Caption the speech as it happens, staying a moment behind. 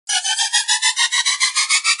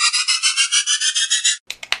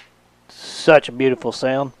Such a beautiful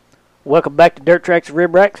sound. Welcome back to Dirt Tracks and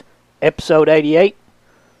Rib Racks, episode 88.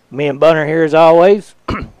 Me and Bunner here as always.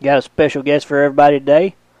 Got a special guest for everybody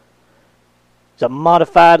today. It's a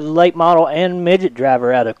modified late model and midget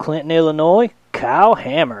driver out of Clinton, Illinois, Kyle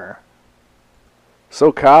Hammer.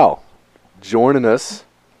 So Kyle, joining us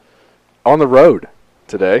on the road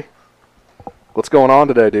today. What's going on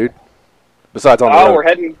today, dude? Besides on the road.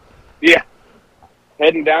 We're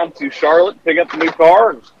heading down to Charlotte to pick up the new car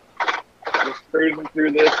and just cruising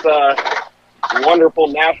through this wonderful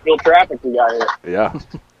Nashville traffic we got here. Yeah.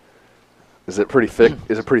 Is it pretty thick?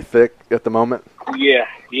 Is it pretty thick at the moment? Yeah,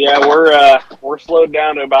 we're slowed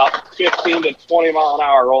down to about 15 to 20 mile an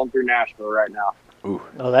hour rolling through Nashville right now. Ooh.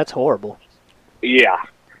 Oh, that's horrible. Yeah,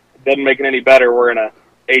 doesn't make it any better. We're in a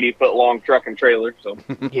 80-foot long truck and trailer, so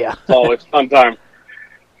Yeah. it's always fun time.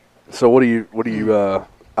 So what are you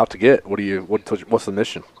out to get? What's the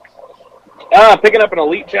mission? Picking up an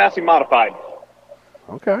Elite chassis modified.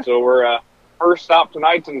 Okay. So we're first stop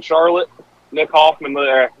tonight's in Charlotte. Nick Hoffman,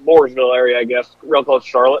 Mooresville area, I guess, real close to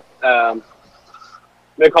Charlotte.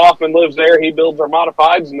 Nick Hoffman lives there. He builds our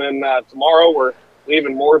modifieds, and then tomorrow we're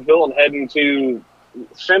leaving Mooresville and heading to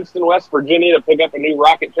Shinston, West Virginia to pick up a new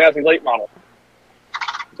rocket chassis late model.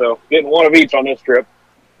 So getting one of each on this trip.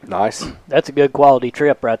 Nice. That's a good quality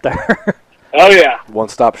trip right there. Oh yeah.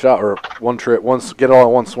 One-stop shot or one trip. Get it all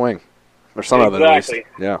in one swing, or some of it at least.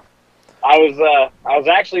 Yeah. I was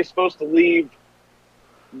actually supposed to leave.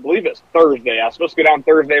 I believe it's Thursday. I was supposed to go down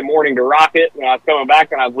Thursday morning to Rocket, and I was coming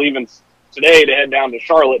back, and I was leaving today to head down to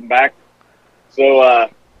Charlotte and back. So I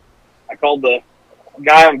called the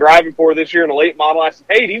guy I'm driving for this year in a late model. I said,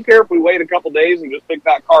 "Hey, do you care if we wait a couple days and just pick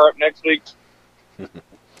that car up next week?"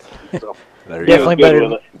 So, definitely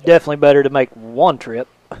better to make one trip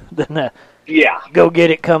than go get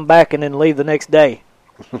it, come back, and then leave the next day.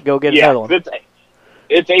 Go get another one.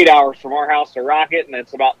 It's 8 hours from our house to Rocket, and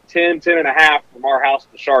it's about 10 and a half from our house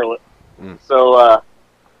to Charlotte. So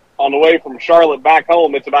on the way from Charlotte back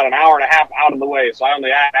home, it's about an hour and a half out of the way. So I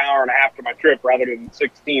only add an hour and a half to my trip rather than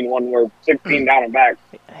 16 when we're 16 down and back.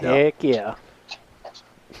 Heck yeah.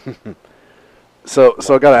 So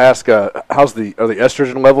I got to ask, are the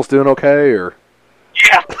estrogen levels doing okay, or?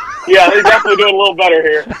 Yeah, they're definitely doing a little better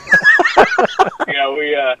here.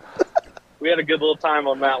 We had a good little time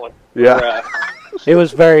on that one. Yeah. It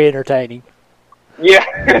was very entertaining. Yeah.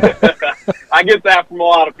 I get that from a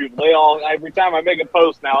lot of people. Every time I make a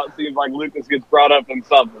post now, it seems like Lucas gets brought up in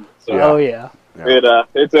something. So Oh yeah.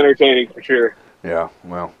 It's entertaining for sure. Yeah.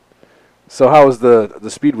 Well. So how was the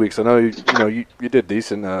speed weeks? I know you did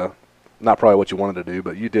decent. Not probably what you wanted to do,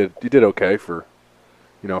 but you did okay for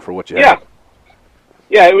what you had.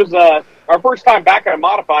 Yeah, it was our first time back on a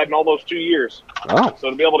modified in almost 2 years. Oh. So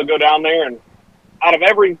to be able to go down there, and out of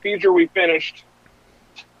every feature we finished,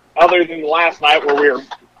 other than the last night where we were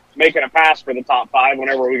making a pass for the top 5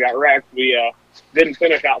 whenever we got wrecked, we didn't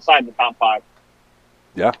finish outside the top 5.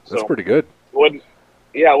 Yeah, that's pretty good. It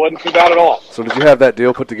wasn't too bad at all. So did you have that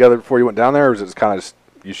deal put together before you went down there, or was it kind of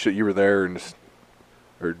just you were there and just,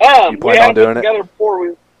 or you planned on doing it? We had it together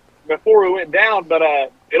before we went down, but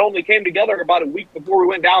it only came together about a week before we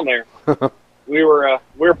went down there. We were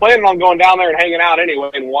planning on going down there and hanging out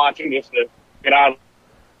anyway and watching just to get out of the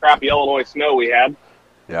crappy Illinois snow we had.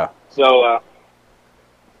 Yeah. So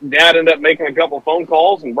Dad ended up making a couple phone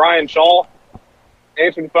calls, and Brian Shaw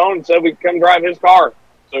answered the phone and said we could come drive his car.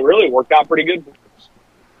 So it really worked out pretty good for us.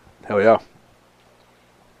 Hell yeah.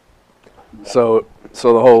 So the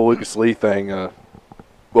whole Lucas Lee thing,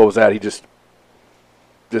 what was that? He just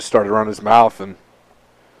started running his mouth and.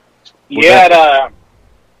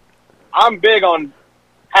 I'm big on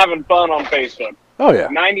having fun on Facebook. Oh yeah.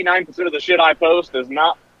 99% of the shit I post is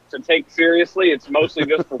not to take seriously. It's mostly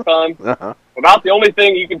just for fun. Uh-huh. About the only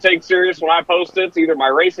thing you can take serious when I post it's either my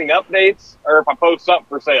racing updates or if I post something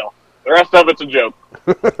for sale. The rest of it's a joke.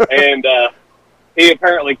 And he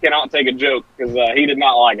apparently cannot take a joke because he did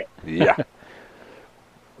not like it. Yeah.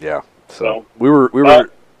 Yeah. So we were.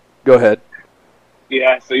 Go ahead.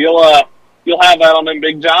 Yeah. So you'll have that on them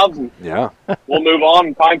big jobs, and we'll move on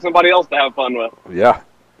and find somebody else to have fun with. Yeah.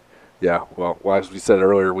 Yeah. Well, as we said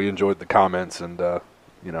earlier, we enjoyed the comments and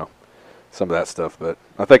some of that stuff, but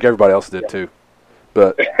I think everybody else did too.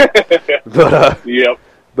 But yep.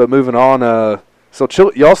 But moving on, so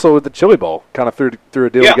you also with the Chili Bowl kind of threw a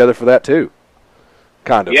deal together for that too.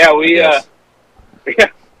 Kind of. Yeah, we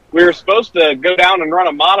were supposed to go down and run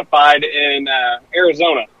a modified in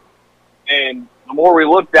Arizona, and the more we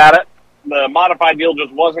looked at it, the modified deal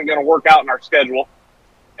just wasn't going to work out in our schedule.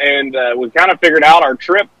 And we kind of figured out our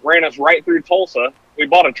trip ran us right through Tulsa. We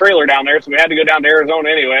bought a trailer down there, so we had to go down to Arizona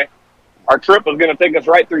anyway. Our trip was going to take us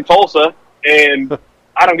right through Tulsa, And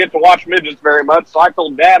I don't get to watch midgets very much, so I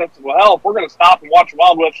told Dad, I said, well, hell, if we're going to stop and watch a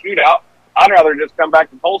Wild West shootout, I'd rather just come back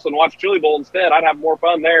to Tulsa and watch Chili Bowl instead. I'd have more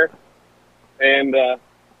fun there. And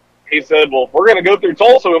he said, well, if we're going to go through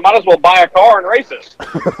Tulsa, we might as well buy a car and race it.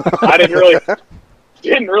 I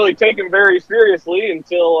didn't really take him very seriously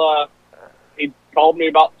until he called me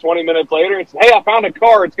about 20 minutes later and said, hey, I found a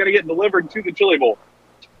car. It's going to get delivered to the Chili Bowl.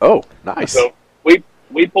 Oh, nice. So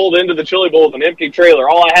we pulled into the Chili Bowl with an empty trailer.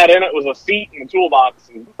 All I had in it was a seat and a toolbox,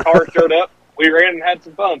 and the car showed up. We ran and had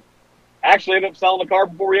some fun. Actually ended up selling the car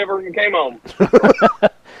before we ever even came home.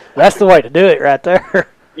 That's the way to do it right there.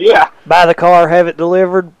 Yeah. Buy the car, have it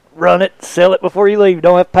delivered, run it, sell it before you leave. You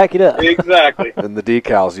don't have to pack it up. Exactly. And the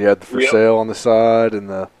decals, you had the for sale on the side and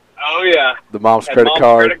the mom's credit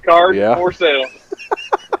card. Yeah. For sale.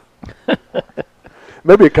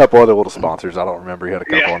 Maybe a couple other little sponsors. I don't remember. You had a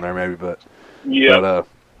couple on there maybe, but yeah.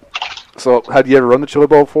 So had you ever run the Chili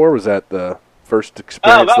Bowl before? Was that the first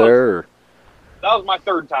experience there? That was my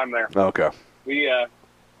third time there. Oh, okay. We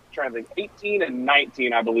trying to think, 18 and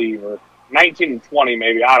 19, I believe, or 19 and 20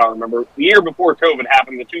 maybe. I don't remember. The year before COVID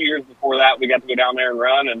happened, the 2 years before that, we got to go down there and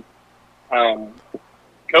run. And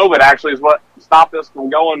COVID actually is what stopped us from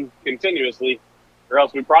going continuously, or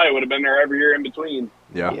else we probably would have been there every year in between.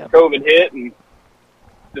 Yeah. COVID hit and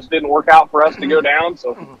just didn't work out for us to go down,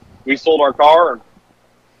 so we sold our car.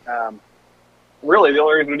 And really, the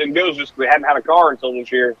only reason we didn't go is just we hadn't had a car until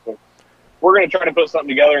this year. So we're going to try to put something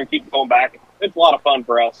together and keep going back. It's a lot of fun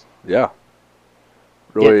for us. Yeah.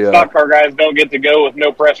 Really, stock car guys don't get to go with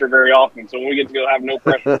no pressure very often, so when we get to go have no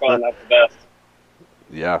pressure fun, that's the best.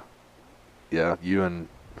 Yeah. Yeah, you and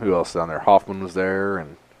who else down there? Hoffman was there.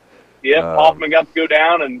 And Hoffman got to go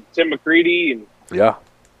down, and Tim McCready. And yeah.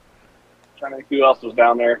 Trying to think who else was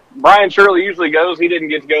down there. Brian Shirley usually goes. He didn't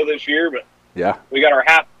get to go this year, but we got our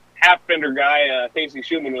half fender guy. Casey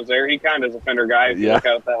Schumann was there. He kind of is a fender guy if you look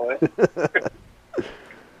at it that way.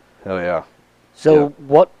 Hell yeah. So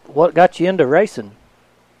what got you into racing?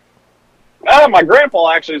 My grandpa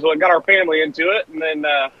actually is what got our family into it, and then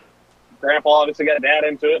grandpa obviously got dad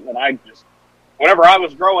into it, and then I just, whenever I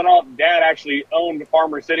was growing up, dad actually owned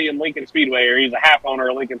Farmer City and Lincoln Speedway, or he's a half owner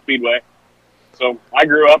of Lincoln Speedway. So I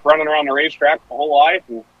grew up running around the racetrack my whole life,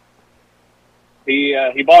 and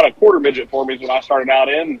he bought a quarter midget for me when I started out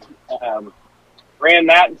in. Ran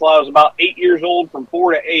that until I was about 8 years old, from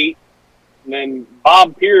 4 to 8. And then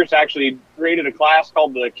Bob Pierce actually created a class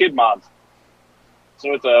called the Kid Mods.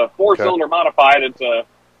 So it's a four-cylinder modified. It's a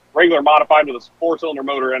regular modified with a four-cylinder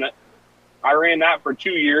motor in it. I ran that for 2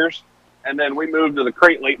 years, and then we moved to the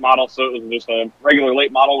crate late model, so it was just a regular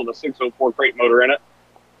late model with a 604 crate motor in it.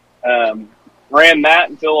 Ran that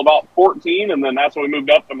until about 14, and then that's when we moved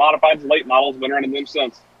up to modifieds and late models. Been running them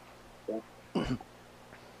since. So.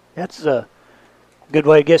 That's a good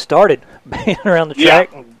way to get started. Being around the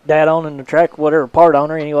track, and dad owning the track, whatever, part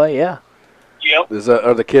owner anyway, yeah. Yep.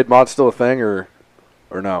 Are the kid mods still a thing, or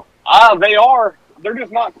no? They are. They're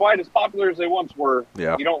just not quite as popular as they once were.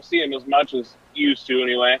 Yeah. You don't see them as much as used to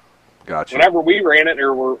anyway. Gotcha. Whenever we ran it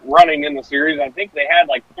or were running in the series, I think they had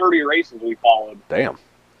like 30 races we followed. Damn.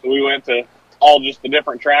 So we went to all just the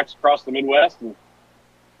different tracks across the Midwest, and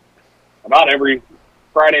about every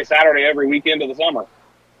Friday, Saturday, every weekend of the summer.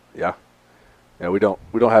 Yeah. Yeah, we don't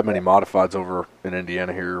have many modifieds over in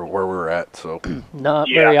Indiana here where we're at, so not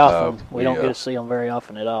very often. We don't get to see them very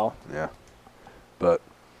often at all. Yeah. But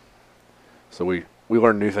so we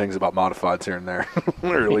learn new things about modifieds here and there.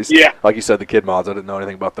 Or at least like you said, the kid mods, I didn't know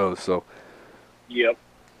anything about those, so Yep.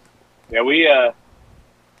 Yeah, we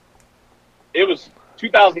it was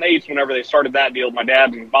 2008 whenever they started that deal. My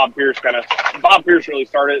dad and Bob Pierce really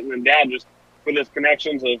started it, and then Dad just, with his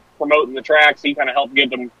connections of promoting the tracks, he kind of helped get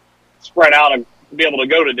them spread out and be able to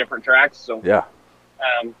go to different tracks. So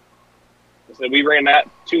so we ran that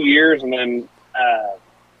 2 years, and then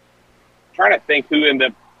trying to think who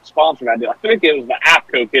ended up sponsoring that deal. I think it was the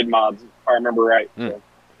AFCO Kid Mods, if I remember right. So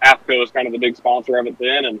AFCO was kind of the big sponsor of it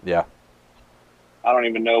then, and I don't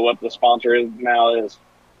even know what the sponsor is now is.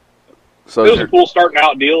 So it was a cool starting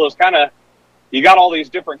out deal. It's kind of, you got all these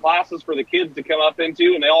different classes for the kids to come up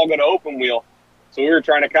into, and they all go to open wheel. So we were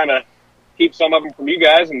trying to kind of keep some of them from you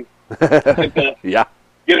guys and get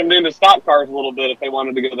them into stock cars a little bit if they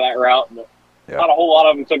wanted to go that route. But not a whole lot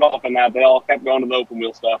of them took off in that. They all kept going to the open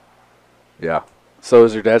wheel stuff. Yeah. So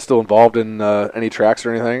is your dad still involved in any tracks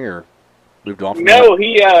or anything, or moved on from that? No,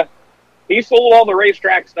 he sold all the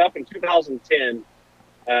racetrack stuff in 2010.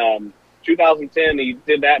 2010, he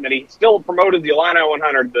did that, and then he still promoted the Illini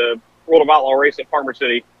 100, the World of Outlaw race at Farmer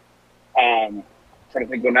City. Trying to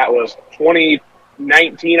think when that was,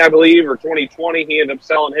 2019, I believe, or 2020. He ended up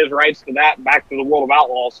selling his rights to that back to the World of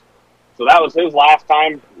Outlaws. So that was his last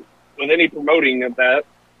time with any promoting of that.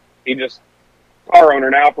 He just car owner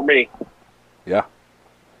now for me. Yeah.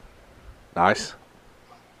 Nice.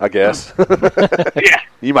 I guess. Yeah.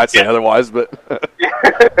 You might say otherwise, but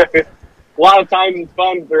A lot of times it's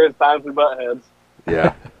fun. There is times we butt heads.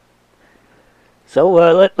 yeah.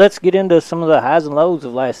 So let's get into some of the highs and lows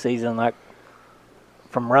of last season, like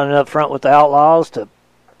from running up front with the Outlaws to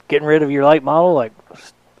getting rid of your late model. Like,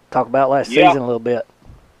 let's talk about last season a little bit.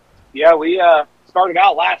 Yeah, we started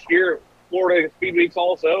out last year at Florida Speed Weeks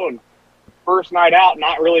also, and first night out,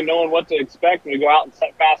 not really knowing what to expect, and we go out and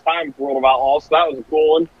set fast time for World of Outlaws, so that was a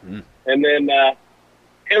cool one. Mm. And then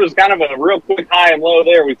it was kind of a real quick high and low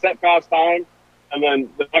there. We set fast time, and then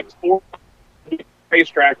the next 4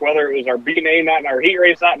 racetrack, whether it was our B name that night, our heat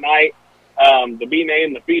race that night, the B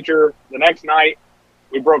name, the feature, the next night,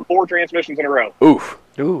 we broke 4 transmissions in a row. Oof.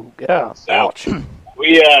 Ooh, yeah. So Ouch.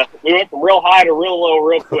 we went from real high to real low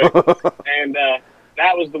real quick, and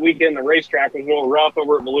that was the weekend the racetrack was a little rough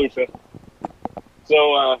over at Volusia.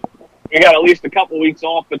 So we got at least a couple weeks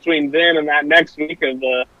off between then and that next week of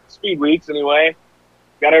the speed weeks anyway.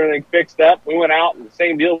 Got everything fixed up. We went out and the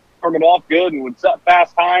same deal, started off good and would set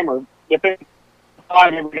fast time or within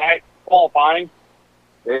time every night qualifying.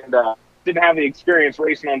 And didn't have the experience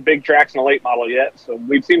racing on big tracks in a late model yet, so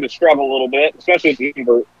we seemed to struggle a little bit, especially at the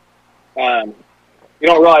invert. You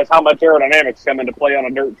don't realize how much aerodynamics come into play on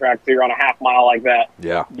a dirt track too, on a half mile like that.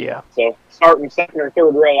 Yeah. Yeah. So starting second or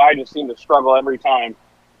third row, I just seemed to struggle every time.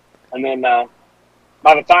 And then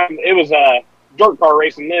by the time it was dirt car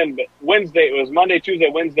racing then, but Wednesday, it was Monday,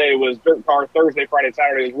 Tuesday, Wednesday was dirt car, Thursday, Friday,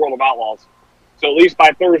 Saturday was World of Outlaws. So at least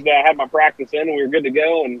by Thursday, I had my practice in and we were good to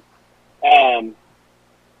go. And I'm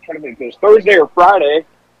trying to think, if it was Thursday or Friday,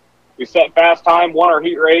 we set fast time, won our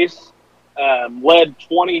heat race, led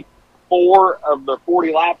 24 of the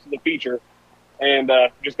 40 laps of the feature, and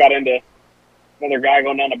just got into another guy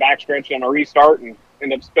going down the backstretch on a restart and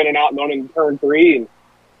ended up spinning out and going into turn 3. And,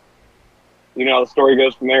 you know, the story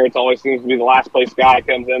goes from there. It always seems to be the last place guy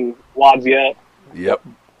comes in, wads you up. Yep.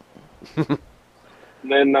 And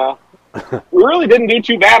then we really didn't do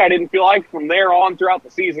too bad, I didn't feel like, from there on throughout the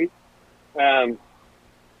season.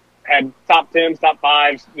 Had top 10s, top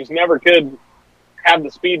 5s, just never could have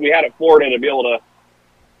the speed we had at Florida to be able to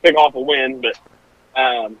pick off a win. But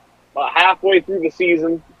about halfway through the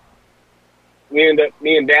season, me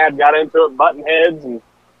and Dad got into it, button heads, and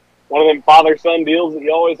one of them father-son deals that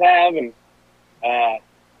you always have, and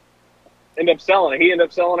ended up selling it. He ended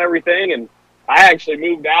up selling everything, and I actually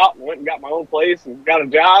moved out and went and got my own place and got a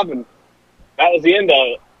job, and that was the end of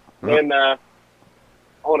it. And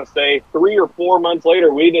I want to say 3 or 4 months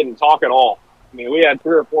later, we didn't talk at all. I mean, we had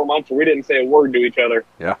 3 or 4 months where we didn't say a word to each other.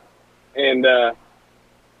 Yeah. And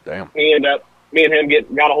Damn. me and him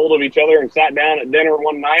got a hold of each other and sat down at dinner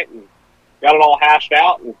one night and got it all hashed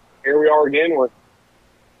out. And here we are again. We're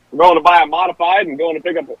going to buy a modified and going to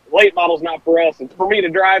pick up a late model's not for us. It's for me to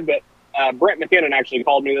drive, but Brent McKinnon actually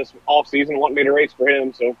called me this off season and wanted me to race for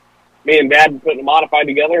him. So me and Dad put a modified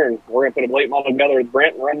together, and we're going to put a late model together with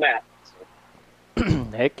Brent and run that.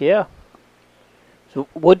 Heck yeah. So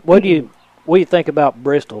what do you think about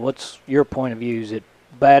Bristol? What's your point of view? Is it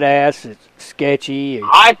badass? It's sketchy?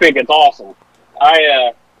 I think it's awesome.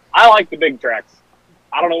 I like the big tracks.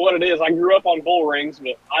 I don't know what it is. I grew up on bull rings,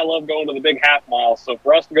 but I love going to the big half miles. So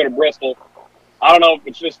for us to go to Bristol, I don't know if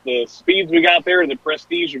it's just the speeds we got there or the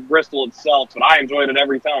prestige of Bristol itself, but I enjoyed it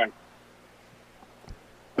every time.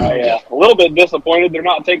 A little bit disappointed they're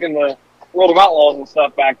not taking the World of Outlaws and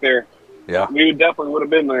stuff back there. Yeah. We definitely would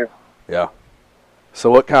have been there. Yeah.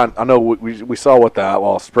 So what kind? I know we saw what the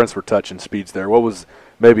Outlaw sprints were touching speeds there. What was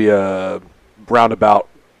maybe a roundabout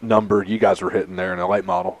number you guys were hitting there in a late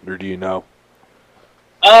model, or do you know?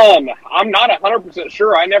 I'm not 100%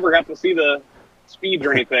 sure. I never got to see the speeds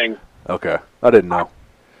or anything. Okay, I didn't know.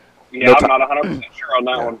 Yeah, I'm not 100% sure on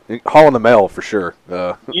that one. Hauling the mail for sure.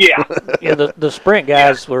 Yeah. Yeah, the sprint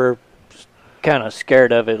guys were kind of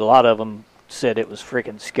scared of it. A lot of them said it was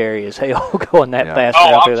freaking scary as hell going that fast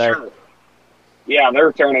out through there. Sure. Yeah,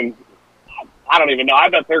 they're turning, I don't even know. I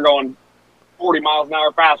bet they're going 40 miles an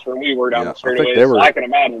hour faster than we were down the straightaways. So I can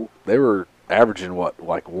imagine. They were averaging, what,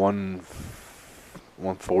 like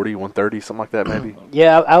 140, 130, something like that maybe?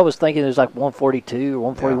 Yeah, I was thinking it was like 142 or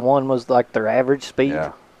 141 was like their average speed.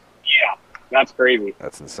 Yeah. Yeah, that's crazy.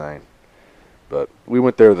 That's insane. But we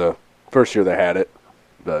went there the first year they had it,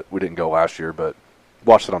 but we didn't go last year, but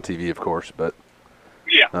watched it on TV, of course. But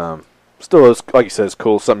yeah, still, it's, like you said, it's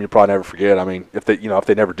cool. Something you probably never forget. I mean, if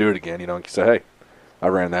they never do it again, you can say, hey, I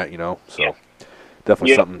ran that, So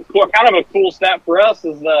definitely something. Well, kind of a cool stat for us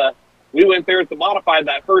is we went there at the modified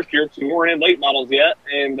that first year because we weren't in late models yet,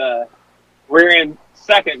 and We ran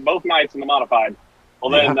second both nights in the modified.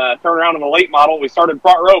 Well, then turned around in the late model. We started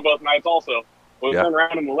front row both nights also. We turned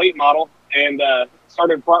around in the late model and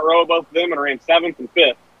started front row both of them and ran 7th and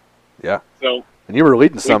 5th. Yeah. So. And you were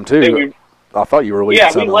leading some too. I thought you were leading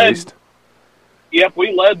some at least. Yep,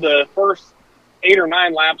 we led the first 8 or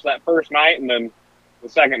 9 laps that first night, and then the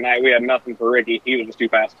second night we had nothing for Ricky. He was just too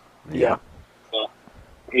fast. Yeah. So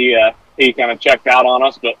he kind of checked out on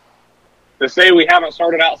us, but to say we haven't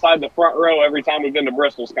started outside the front row every time we've been to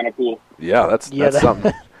Bristol is kind of cool. Yeah, that's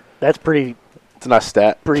something. That's pretty. It's a nice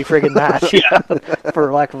stat. Pretty friggin' nice. Yeah.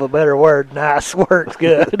 For lack of a better word, nice works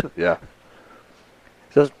good. Yeah.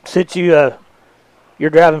 So since you're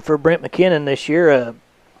driving for Brent McKinnon this year,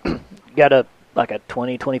 got a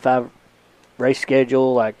 20-25 race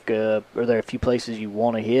schedule? Are there a few places you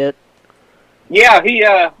want to hit? Yeah,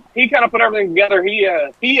 he kind of put everything together.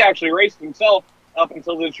 He actually raced himself up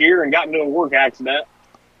until this year and got into a work accident.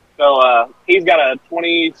 So he's got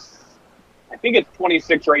I think it's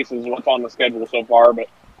 26 races what's on the schedule so far, but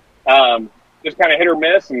just kind of hit or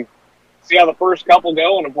miss and see how the first couple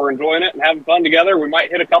go, and if we're enjoying it and having fun together, we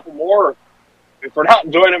might hit a couple more. If we're not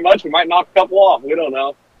enjoying it much, we might knock a couple off. We don't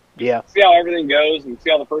know. Yeah. See how everything goes and see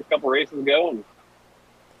how the first couple races go and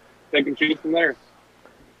take and choose from there.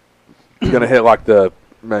 You're going to hit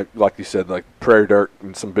like you said, like Prairie Dirt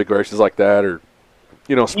and some big races like that, or,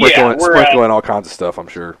 sprinkling all kinds of stuff, I'm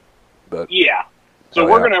sure. But yeah. So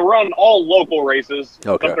we're going to run all local races,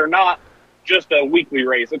 but they're not just a weekly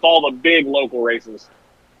race. It's all the big local races.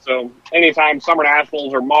 So anytime Summer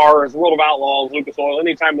Nationals or Mars, World of Outlaws, Lucas Oil,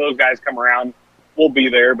 anytime those guys come around, we'll be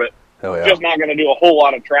there. But just not going to do a whole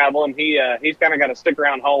lot of traveling. He's kind of got to stick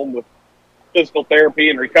around home with physical therapy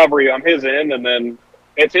and recovery on his end. And then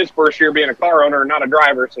it's his first year being a car owner and not a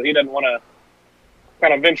driver, so he doesn't want to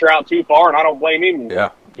kind of venture out too far, and I don't blame him. Yeah.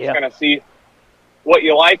 Just kind of see what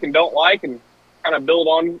you like and don't like and kind of build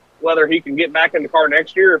on whether he can get back in the car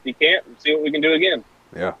next year. If he can't, and see what we can do again.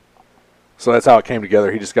 Yeah. So that's how it came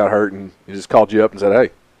together. He just got hurt, and he just called you up and said, hey,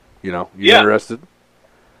 you interested?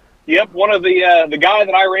 Yep. One of the guy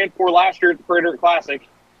that I ran for last year at the Prairie Dirt Classic,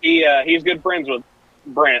 he's good friends with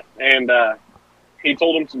Brent, and he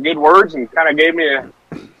told him some good words and kind of gave me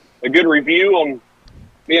a good review on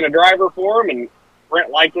being a driver for him, and Brent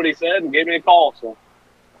liked what he said and gave me a call. So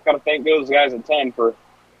got to thank those guys a ton for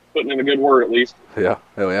putting in a good word at least. Yeah.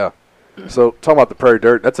 Hell yeah. So talking about the Prairie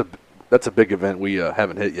Dirt, that's a big event we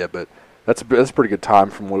haven't hit yet, but that's a pretty good time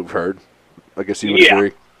from what we've heard. I guess you would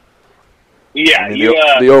agree. Yeah,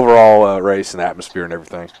 the overall race and atmosphere and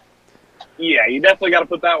everything. Yeah, you definitely got to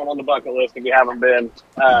put that one on the bucket list if you haven't been.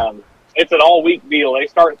 It's an all-week deal. They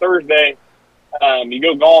start Thursday. You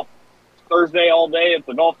go golf Thursday all day at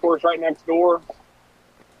the golf course right next door.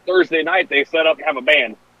 Thursday night, they set up and have a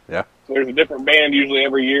band. Yeah. So there's a different band usually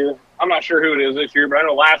every year. I'm not sure who it is this year, but I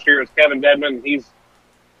know last year it was Kevin Dedman. If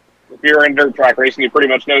you're in dirt track racing, you pretty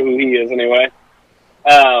much know who he is anyway.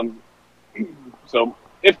 So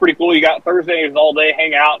it's pretty cool. You got Thursdays all day,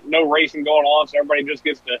 hang out, no racing going on, so everybody just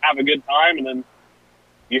gets to have a good time. And then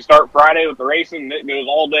you start Friday with the racing, and it goes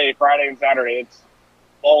all day, Friday and Saturday. It's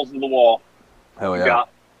balls to the wall. Hell yeah. You got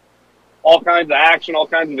all kinds of action, all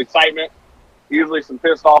kinds of excitement, usually some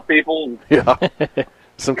pissed off people. Yeah.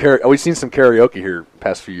 We've seen some karaoke here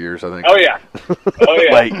past few years, I think. Oh, yeah.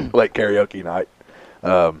 late karaoke night.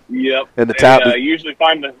 Yep. And the town usually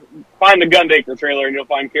find the Gundaker trailer and you'll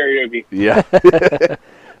find karaoke. Yeah.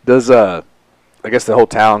 Does I guess the whole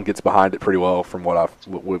town gets behind it pretty well from what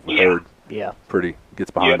we've heard. Yeah.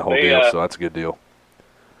 Gets behind the whole deal, so that's a good deal.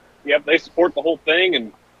 Yep, they support the whole thing,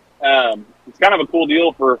 and it's kind of a cool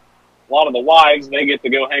deal for a lot of the wives. They get to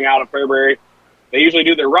go hang out at Fairbury. They usually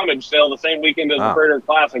do their rummage sale the same weekend as the Prairie Dirt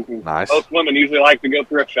Classic. And nice. Most women usually like to go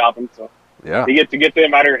thrift shopping, so yeah, you get to get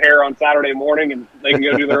them out of your hair on Saturday morning, and they can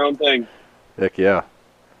go do their own thing. Heck yeah.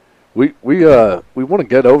 We want to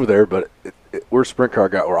get over there, but we're a sprint car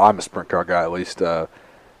guy, or I'm a sprint car guy at least, and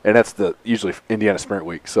that's usually Indiana Sprint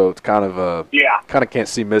Week. So it's kind of kind of can't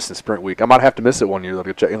see missing Sprint Week. I might have to miss it one year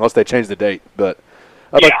unless they change the date. But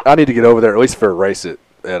I need to get over there at least for a race at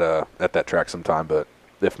that track sometime. But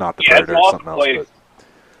if not, the Predator or something else.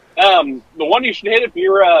 But. The one you should hit if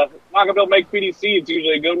you're not gonna be able to make PDC, it's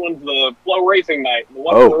usually a good one for the Flow Racing night, the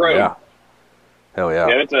one on the road. Yeah. Hell yeah.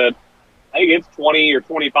 Yeah, I think it's 20 or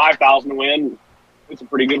 25,000 to win. It's a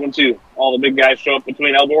pretty good one too. All the big guys show up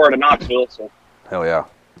between Eldora and Knoxville, so. Hell yeah.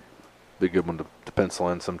 Be a good one to pencil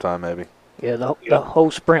in sometime maybe. Yeah, the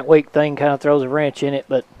whole Sprint Week thing kind of throws a wrench in it,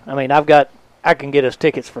 but I mean, I can get us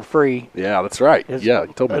tickets for free. Yeah, that's right. Yeah,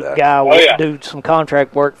 you told me that. A guy I do some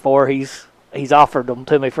contract work for, he's offered them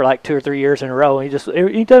to me for like 2 or 3 years in a row. And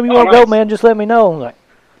anytime you want to go, man, just let me know. I'm like,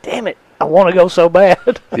 damn it, I want to go so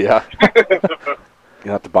bad. Yeah.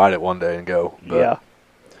 You have to bite it one day and go. But, yeah.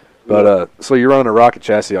 But so you're running a rocket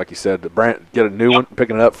chassis, like you said, to get a new one,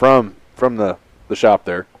 picking it up from the shop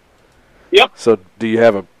there. Yep. So do you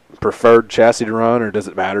have a preferred chassis to run, or does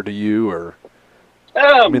it matter to you, or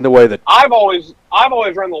I mean the way that I've always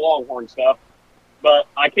run the Longhorn stuff, but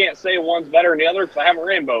I can't say one's better than the other because I haven't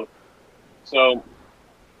ran both. So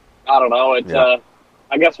I don't know. It's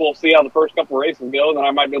I guess we'll see how the first couple of races go, then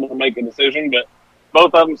I might be able to make a decision. But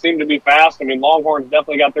both of them seem to be fast. I mean, Longhorn's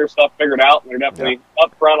definitely got their stuff figured out, and they're definitely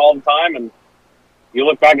up front all the time. And you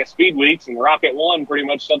look back at speed weeks, and Rocket 1 pretty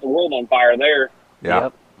much set the world on fire there. Yeah.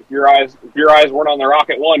 Yep. If your eyes weren't on the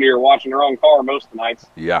Rocket 1, you were watching the wrong car most of the nights.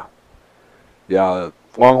 Yeah. Yeah.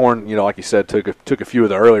 Longhorn, like you said, took a few of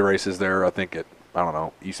the early races there. I think at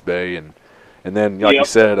East Bay, and then like you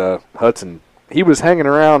said, Hudson. He was hanging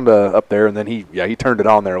around up there, and then he turned it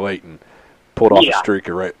on there late and pulled off a streak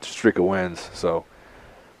of wins. So,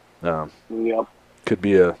 could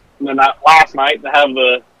be a. And then that last night to have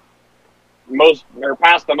the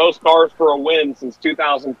passed the most cars for a win since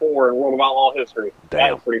 2004 in World of Outlaw history. Damn.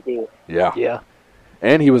 That was pretty cool. Yeah. Yeah.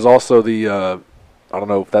 And he was also the. I don't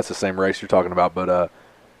know if that's the same race you're talking about, but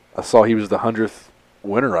I saw he was the 100th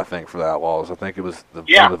winner. I think for the Outlaws. I think it was one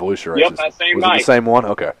of the Volusia races. Yep, that same was night. It the same one?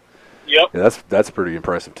 Okay. Yep. Yeah, that's pretty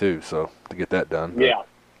impressive too. So to get that done. Yeah.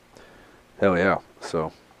 Hell yeah.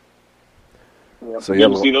 So. Yep. So you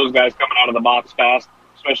to see those guys coming out of the box fast.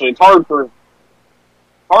 Especially, it's hard for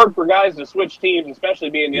guys to switch teams, especially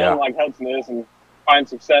being young like Hudson is, and find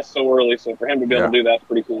success so early. So for him to be able to do that's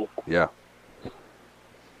pretty cool. Yeah.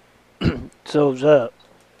 So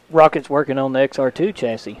Rocket's working on the XR2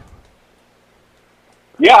 chassis.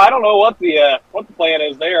 Yeah, I don't know what the plan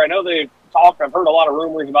is there. I know they've talked. I've heard a lot of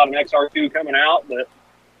rumors about an XR2 coming out, but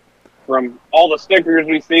from all the stickers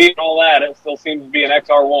we see and all that, it still seems to be an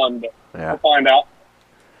XR1. But we'll find out.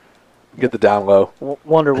 Get the down low.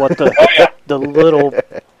 Wonder what the the little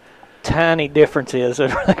tiny difference is.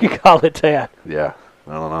 If you call it that. Yeah,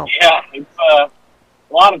 I don't know. Yeah, it's a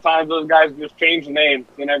lot of times those guys just change the name,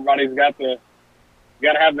 and everybody's got to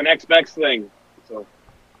have the next best thing. So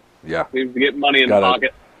seems to get money in the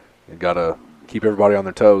pocket. You gotta keep everybody on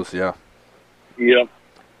their toes. Yeah. Yep.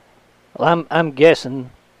 Well, I'm guessing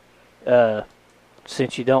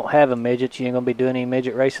since you don't have a midget, you ain't gonna be doing any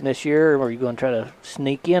midget racing this year, or are you gonna try to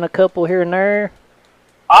sneak in a couple here and there?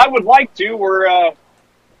 I would like to.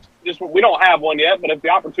 We don't have one yet, but if the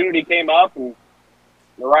opportunity came up and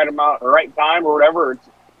the right amount, or right time, or whatever, it's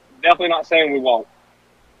definitely not saying we won't.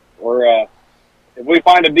 Or if we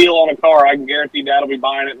find a deal on a car, I can guarantee Dad will be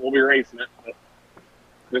buying it and we'll be racing it. But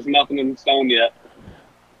there's nothing in stone yet.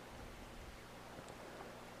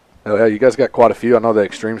 Oh yeah, you guys got quite a few. I know the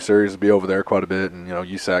Extreme Series will be over there quite a bit, and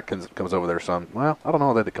USAC comes over there some. Well, I don't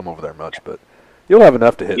know that they come over there much, but you'll have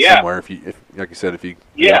enough to hit somewhere if like you said, if the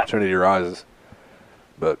opportunity arises.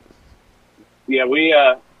 But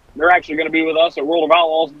they're actually going to be with us at World of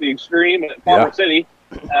Outlaws at the Extreme at Farmer City,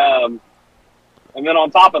 and then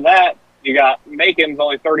on top of that, you got Macon's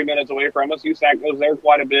only 30 minutes away from us. USAC goes there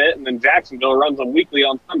quite a bit, and then Jacksonville runs them weekly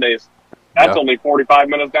on Sundays. That's only 45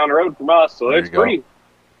 minutes down the road from us, so it's pretty.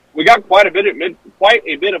 We got quite a bit of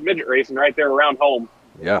midget racing right there around home.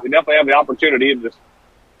 Yeah, we definitely have the opportunity. Just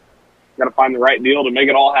got to find the right deal to make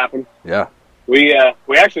it all happen. Yeah, we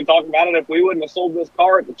actually talked about it. If we wouldn't have sold this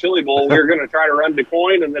car at the Chili Bowl, we were going to try to run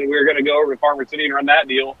DeCoin, and then we were going to go over to Farmer City and run that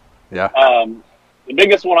deal. Yeah. The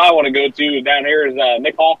biggest one I want to go to down here is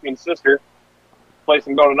Nick Hoffman's sister. Place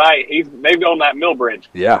I'm going tonight. They've gone that Mill Bridge.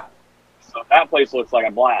 Yeah. So that place looks like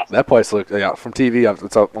a blast. That place looks from TV.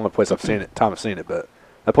 It's the only place I've seen it, but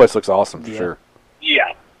that place looks awesome for sure.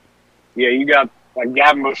 Yeah. Yeah, you got like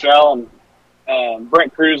Gavin Moschel and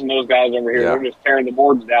Brent Cruz and those guys over here. They're just tearing the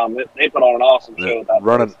boards down. They put on an awesome show with that.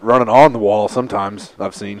 Running on the wall sometimes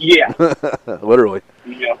I've seen. Yeah. Literally.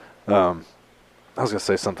 Yeah. I was going to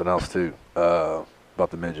say something else too about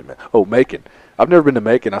the midget man. Oh, Macon. I've never been to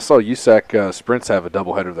Macon. I saw USAC Sprints have a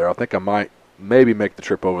doubleheader there. I think I might maybe make the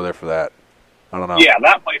trip over there for that. I don't know. Yeah,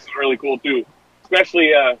 that place is really cool too.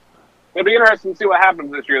 Especially, it'll be interesting to see what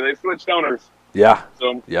happens this year. They switched owners. Yeah.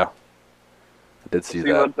 So yeah. I did see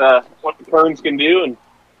that. What the Kerns can do and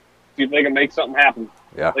see if they can make something happen.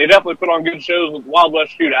 Yeah. They definitely put on good shows with Wild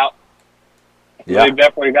West Shootout. Yeah. They've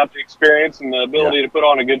definitely got the experience and the ability to put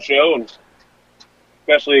on a good show, and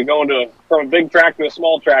especially going from a big track to a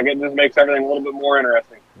small track, it just makes everything a little bit more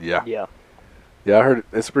interesting. Yeah. Yeah. Yeah, I heard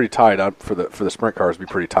it's pretty tight. For the sprint cars, be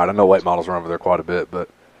pretty tight. I know late models run over there quite a bit, but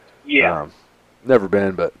never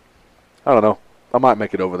been. But I don't know. I might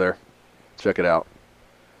make it over there, check it out.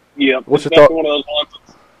 Yeah, what's it's your thought? One of those ones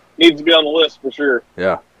that needs to be on the list for sure.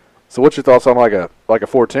 Yeah, So what's your thoughts on like a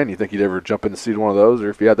 410? You think you'd ever jump in to see one of those, or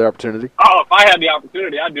if you had the opportunity? Oh, if I had the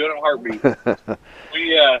opportunity, I'd do it in a heartbeat.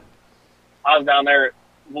 I was down there at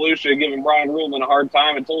Volusia giving Brian Ruhlman a hard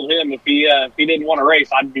time and told him if he didn't want to race,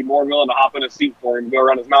 I'd be more willing to hop in a seat for him and go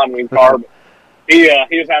run his mountain wing car. But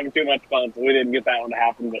he was having too much fun, so we didn't get that one to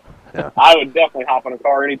happen. But yeah. I would definitely hop in a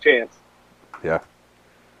car any chance. Yeah.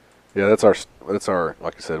 Yeah, that's our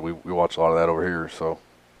like I said, we watch a lot of that over here, so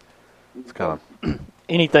it's kind of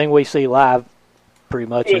anything we see live pretty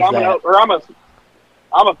much is that.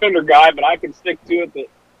 I'm a fender guy, but I can stick to it that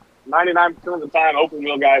 99% of the time open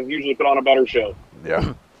wheel guys usually put on a better show.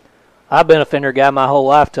 Yeah. I've been a fender guy my whole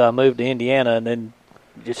life till I moved to Indiana, and then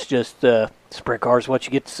it's just sprint cars what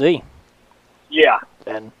you get to see. Yeah.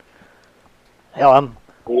 And hell, I'm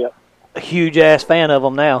a huge ass fan of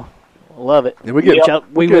them now. Love it. Yeah,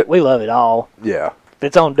 we love it all. Yeah. If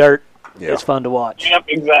it's on dirt, it's fun to watch. Yep,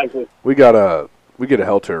 exactly. We get a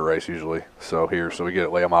Hell Tour race usually, so we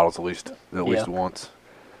get late models at least once.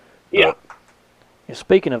 Yeah.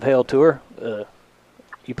 Speaking of Hell Tour,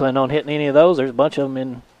 you plan on hitting any of those? There's a bunch of them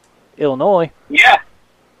in Illinois. Yeah,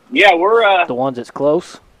 we're the ones that's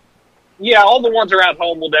close. Yeah, all the ones are at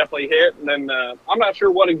home we'll definitely hit, and then I'm not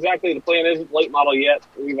sure what exactly the plan is with late model yet.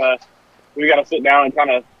 We got to sit down and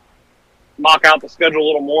kind of mock out the schedule a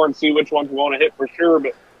little more and see which ones we want to hit for sure.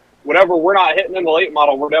 But whatever we're not hitting in the late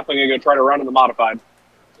model, we're definitely going to go try to run in the modified.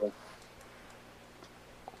 So,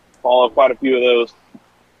 follow quite a few of those.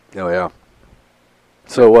 Oh, yeah.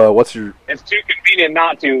 So what's your... It's too convenient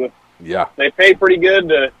not to. Yeah. They pay pretty good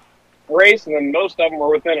to race, and then most of them are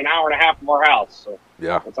within an hour and a half of our house. So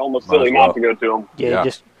yeah. It's almost silly not to go to them. Yeah.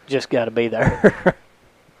 Just got to be there.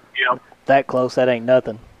 Yep. That close, that ain't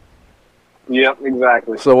nothing. Yep,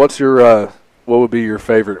 exactly. So what's your... what would be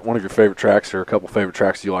one of your favorite tracks or a couple favorite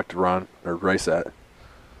tracks you like to run or race at?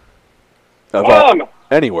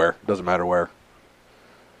 Anywhere. Doesn't matter where.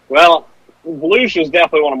 Well, Volusia is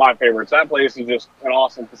definitely one of my favorites. That place is just an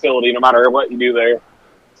awesome facility no matter what you do there.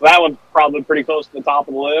 So that one's probably pretty close to the top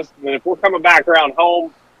of the list. And then if we're coming back around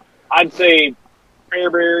home, I'd say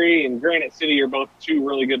Fairbury and Granite City are both two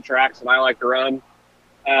really good tracks that I like to run.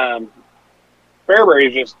 Fairbury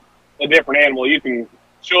is just a different animal. You can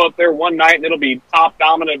show up there one night and it'll be top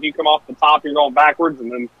dominant. If you come off the top, you're going backwards.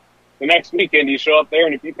 And then the next weekend you show up there,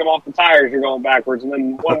 and if you come off the tires, you're going backwards. And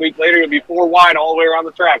then 1 week later, you'll be four wide all the way around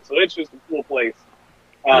the track. So it's just a cool place.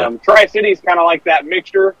 Tri-City's kind of like that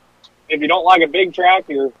mixture. If you don't like a big track,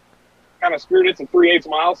 you're kind of screwed. It's a 3/8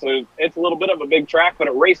 mile, so it's a little bit of a big track, but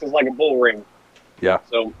it races like a bull ring. Yeah.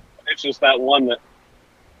 So it's just that one that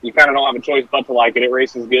you kind of don't have a choice but to like it. It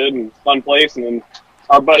races good and it's a fun place. And then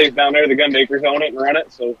our buddies down there, the Gunbakers, own it and run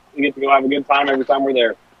it, so we get to go have a good time every time we're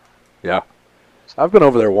there. Yeah. I've been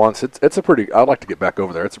over there once. It's a pretty... I'd like to get back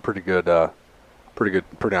over there. It's a pretty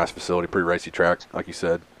nice facility, pretty racy track, like you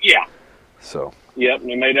said. Yeah. So. Yep,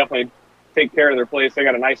 and they definitely take care of their place. They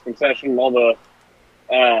got a nice concession. All the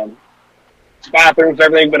bathrooms,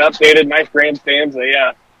 everything been updated, nice grandstands. They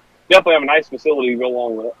definitely have a nice facility to go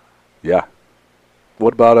along with it. Yeah.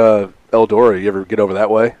 What about Eldora? You ever get over that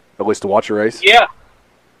way, at least to watch a race? Yeah.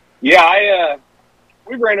 Yeah,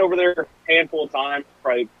 we ran over there a handful of times,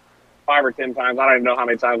 probably 5 or 10 times. I don't even know how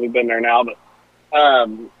many times we've been there now, but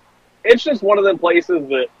it's just one of them places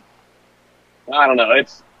that, I don't know,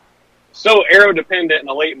 it's so aero dependent in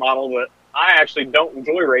a late model that I actually don't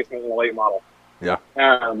enjoy racing in a late model. Yeah.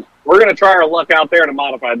 We're going to try our luck out there in a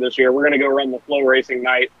modified this year. We're going to go run the Flow Racing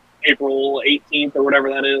night, April 18th or whatever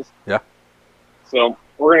that is. Yeah. So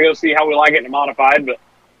we're going to go see how we like it in a modified, but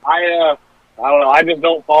I don't know. I just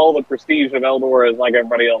don't follow the prestige of Eldora as like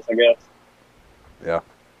everybody else, I guess. Yeah.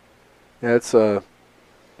 Yeah, it's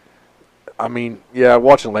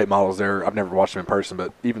watching late models there. I've never watched them in person,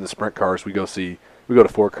 but even the sprint cars we go to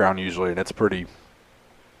Fort Crown usually, and it's pretty.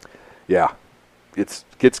 Yeah, it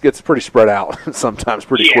gets pretty spread out sometimes,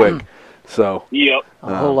 pretty quick. So yep,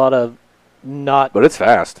 a whole lot of not. But it's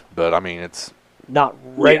fast. But I mean, it's not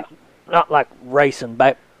not like racing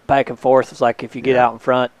back and forth. It's like if you get out in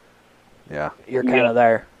front. Yeah, you're kind of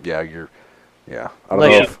there. Yeah, you're. Yeah, I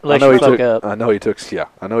know he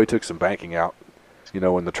took some banking out.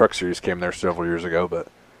 When the Truck Series came there several years ago, but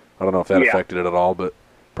I don't know if that affected it at all. But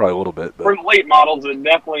probably a little bit. But. For the late models, it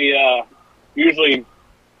definitely usually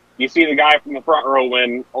you see the guy from the front row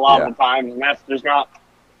win a lot of the times, and that's just not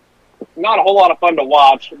a whole lot of fun to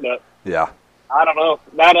watch. But I don't know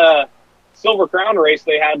that Silver Crown race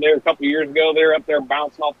they had there a couple of years ago. They're up there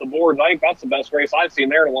bouncing off the boards. I think that's the best race I've seen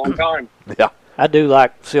there in a long time. Yeah. I do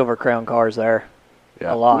like Silver Crown cars there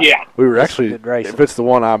a lot. Yeah. We were actually, if it's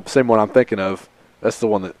the same one I'm thinking of, that's the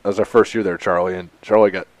one that was our first year there, Charlie. And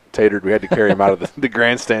Charlie got tatered. We had to carry him out of the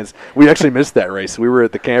grandstands. We actually missed that race. We were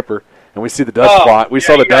at the camper, and we see the dust flying. We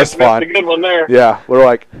saw the dust flying. A good one there. Yeah, we're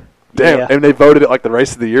like, damn. Yeah. And they voted it like the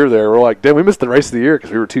race of the year there. We're like, damn, we missed the race of the year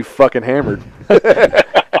because we were too fucking hammered.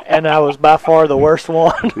 And I was by far the worst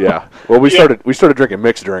one. Yeah. Well, we started drinking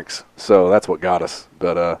mixed drinks, so that's what got us.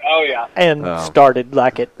 But and started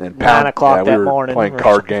like at 9 o'clock that morning. Playing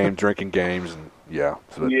card games, drinking games, and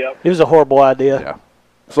so it was a horrible idea. Yeah.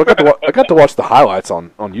 So I got to watch the highlights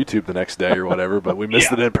on YouTube the next day or whatever, but we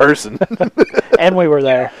missed it in person. And we were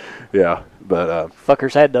there. Yeah, but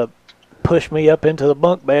fuckers had to push me up into the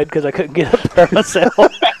bunk bed because I couldn't get up there myself.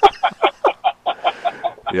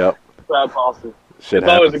 Yep. That's awesome. It's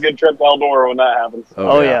always a good trip to Eldora when that happens.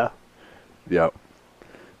 Oh yeah. Yep.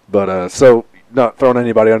 But so not throwing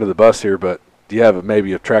anybody under the bus here, but do you have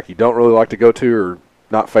maybe a track you don't really like to go to or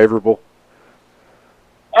not favorable?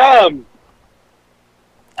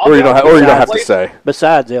 Or you don't have to say.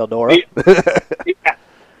 Besides Eldora.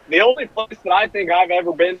 The only place that I think I've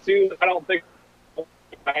ever been to, I don't think.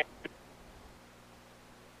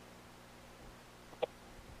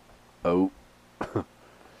 Oh.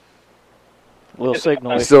 Little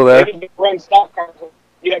signal. You still there? Run stock cars.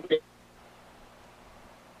 Yeah.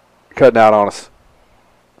 Cutting out on us.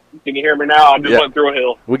 Can you hear me now? I just went through a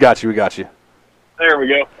hill. We got you. There we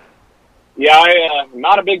go. Yeah, I'm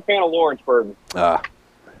not a big fan of Lawrenceburg.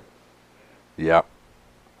 Yeah.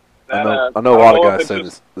 I know a lot of guys say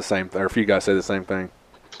the same thing, or a few guys say the same thing.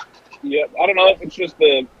 Yeah, I don't know if it's just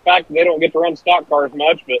the fact that they don't get to run stock cars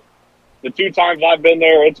much, but the 2 times I've been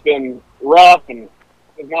there, it's been rough, and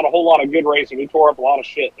there's not a whole lot of good racing. We tore up a lot of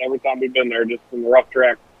shit every time we've been there, just from the rough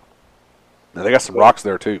track. Now, they got some rocks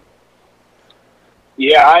there, too.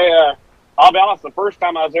 Yeah, I'll be honest, the first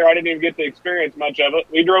time I was there, I didn't even get to experience much of it.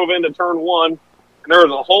 We drove into turn 1, and there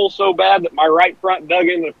was a hole so bad that my right front dug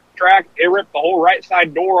in the track. It ripped the whole right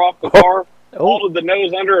side door off the car, folded the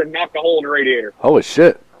nose under, and knocked a hole in the radiator. Holy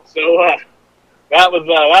shit. So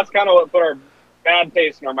that's kind of what put our bad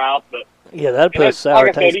taste in our mouth. But yeah, that put a sour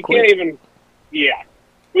taste. Like I said,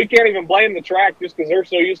 we can't even blame the track just because they're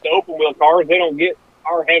so used to open wheel cars. They don't get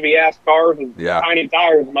our heavy ass cars with tiny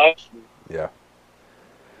tires much. Yeah.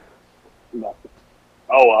 But,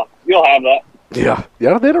 oh well, you'll have that. Yeah.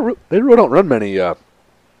 They really don't run many. I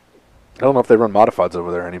don't know if they run modifieds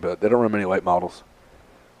over there any, but they don't run many late models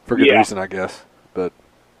for good reason, I guess. But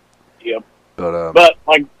yep. But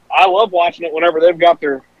like I love watching it whenever they've got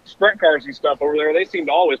their sprint cars and stuff over there. They seem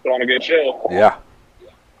to always put on a good show. Yeah.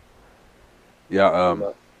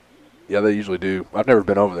 Yeah. They usually do. I've never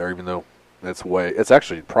been over there, even though it's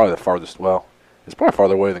actually probably the farthest. Well, it's probably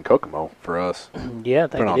farther away than Kokomo for us. Yeah, I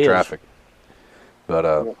think depending on traffic. But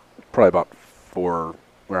probably about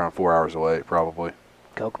around 4 hours away, probably.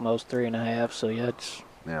 Kokomo's 3.5, so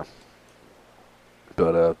yeah.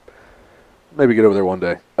 But maybe get over there one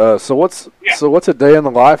day. So what's a day in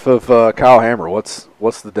the life of Kyle Hammer? What's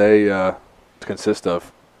the day consist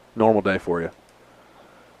of? Normal day for you?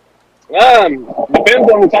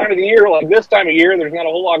 Depends on the time of the year. Like this time of year, there's not a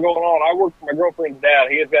whole lot going on. I work for my girlfriend's dad.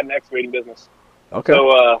 He has got an excavating business. Okay.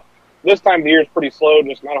 So this time of the year is pretty slow.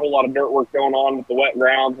 Just not a whole lot of dirt work going on with the wet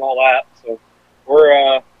grounds and all that. So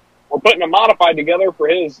we're putting a modified together for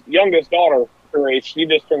his youngest daughter her age. She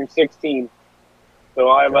just turned 16. So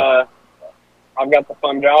I've got the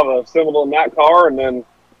fun job of assembling that car, and then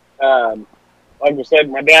like I said,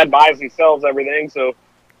 my dad buys and sells everything. So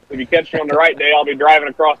if you catch me on the right day, I'll be driving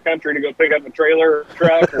across country to go pick up a trailer, or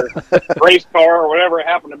truck, or race car, or whatever it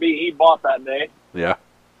happened to be. He bought that day. Yeah.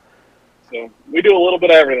 So we do a little bit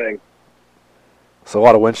of everything. So a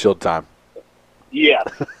lot of windshield time. Yeah.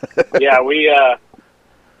 Yeah, we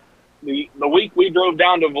the week we drove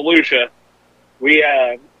down to Volusia, we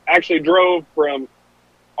actually drove from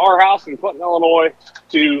our house in Clinton, Illinois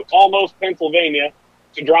to almost Pennsylvania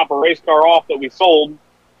to drop a race car off that we sold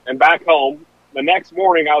and back home. The next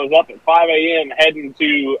morning, I was up at 5 a.m. heading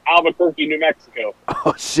to Albuquerque, New Mexico.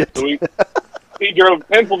 Oh, shit. So we drove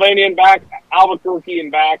Pennsylvania and back, Albuquerque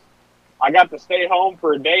and back. I got to stay home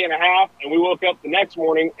for a day and a half, and we woke up the next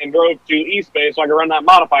morning and drove to East Bay so I could run that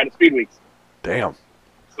modified at Speed Weeks. Damn.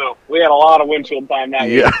 So we had a lot of windshield time that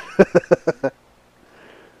week.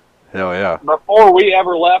 Hell yeah. Before we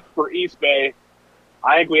ever left for East Bay,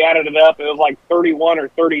 I think we added it up. It was like 31 or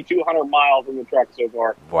 3,200 miles in the truck so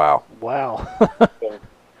far. Wow. So,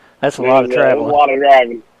 that's a lot of traveling. A lot of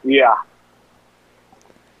driving. Yeah.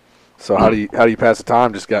 So how do you pass the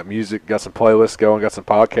time? Just got music, got some playlists going, got some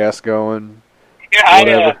podcasts going? Yeah,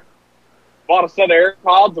 I bought a set of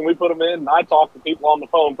AirPods and we put them in, and I talk to people on the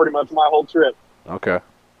phone pretty much my whole trip. Okay.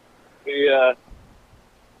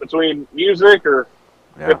 Between music or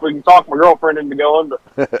if we can talk my girlfriend into going,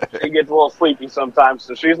 but she gets a little sleepy sometimes,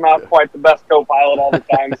 so she's not quite the best co-pilot all the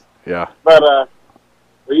time. Yeah. But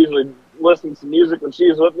we usually listen to music when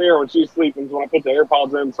she's with me or when she's sleeping. So when I put the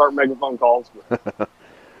AirPods in and start making phone calls.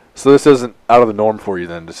 So this isn't out of the norm for you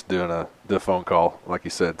then, just doing the phone call, like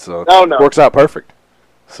you said. So no. Works out perfect.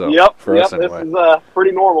 So for us anyway. This is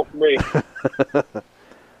pretty normal for me.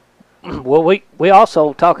 Well, we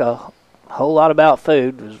also talk a whole lot about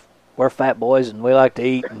food. We're fat boys and we like to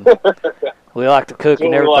eat and we like to cook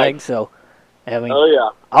and everything. Like. So, I mean,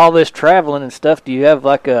 all this traveling and stuff. Do you have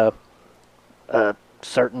like a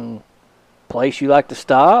certain place you like to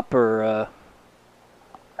stop, or?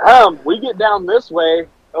 We get down this way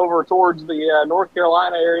over towards the North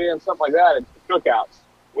Carolina area and stuff like that. It's cookouts.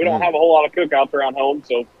 We don't have a whole lot of cookouts around home,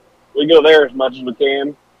 so we go there as much as we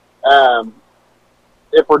can.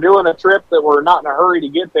 If we're doing a trip that we're not in a hurry to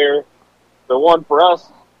get there, the one for us,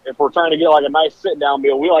 if we're trying to get like a nice sit-down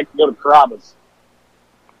meal, we like to go to Carrabba's.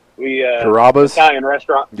 Carrabba's? Italian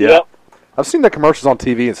restaurant. Yeah. Yep. I've seen the commercials on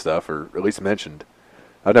TV and stuff, or at least mentioned.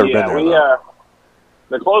 I've never been there,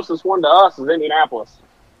 the closest one to us is Indianapolis.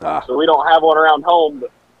 So we don't have one around home,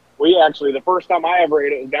 but we actually, the first time I ever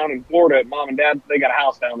ate it was down in Florida at Mom and Dad. They got a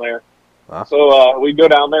house down there. So we'd go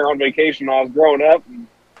down there on vacation when I was growing up.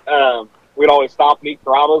 And, we'd always stop and eat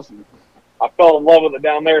Carrabba's. And I fell in love with it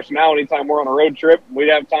down there. So now anytime we're on a road trip, we'd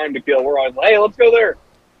have time to kill. We're always like, hey, let's go there.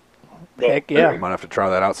 But, heck yeah. I might have to try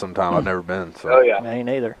that out sometime. I've never been. So. Oh, yeah. I ain't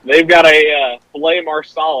either. They've got a filet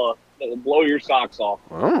marsala that will blow your socks off.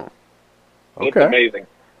 Oh. Okay. It's amazing.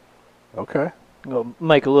 Okay. We'll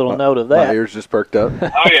make a little note of that. My ears just perked up.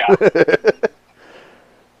 Oh, yeah.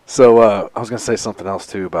 So I was going to say something else,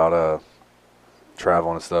 too, about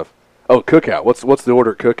traveling and stuff. Oh, cookout. What's the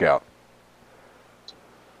order at cookout?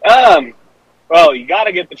 Well, you got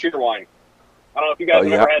to get the cheerwine. I don't know if you guys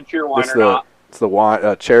have ever had cheerwine or not. It's the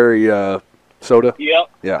wine, cherry soda. Yep.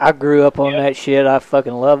 Yeah. I grew up on that shit. I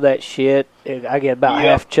fucking love that shit. I get about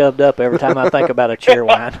half chubbed up every time I think about a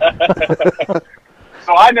cheerwine.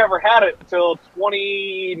 So I never had it until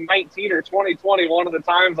 2019 or 2020. One of the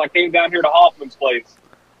times I came down here to Hoffman's place.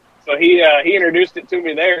 So he introduced it to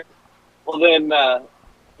me there. Well, then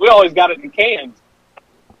we always got it in cans.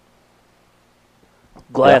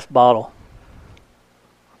 Glass bottle.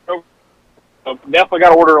 So definitely got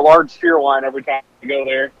to order a large cheerwine every time I go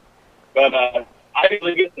there. But I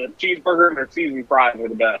usually get the cheeseburger and their seasoned fries are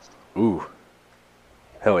the best. Ooh.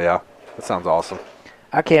 Hell yeah. That sounds awesome.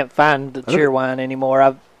 I can't find the cheerwine anymore.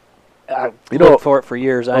 I've looked for it for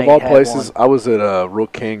years. I ain't of all had places, one. I was at Real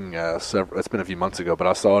King. It's been a few months ago, but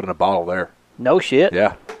I saw it in a bottle there. No shit.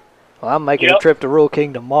 Yeah. Well, I'm making a trip to Rural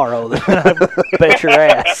King tomorrow. I bet your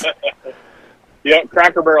ass. Yep,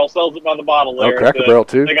 Cracker Barrel sells it by the bottle there. Oh, Cracker Barrel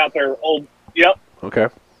too. They got their old. Yep. Okay.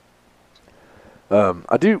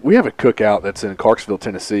 We have a cookout that's in Clarksville,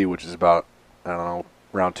 Tennessee, which is about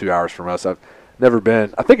around 2 hours from us. I've never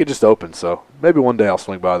been. I think it just opened, so maybe one day I'll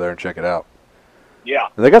swing by there and check it out. Yeah.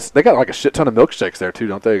 And they got like a shit ton of milkshakes there too,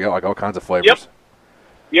 don't they? They got like all kinds of flavors.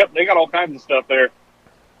 Yep, they got all kinds of stuff there.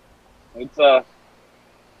 It's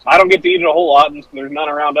I don't get to eat it a whole lot, just there's none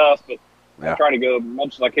around us, but I try to go as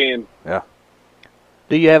much as I can. Yeah.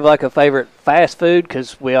 Do you have like a favorite fast food?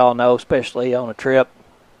 Because we all know, especially on a trip,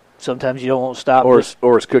 sometimes you don't want to stop. Or is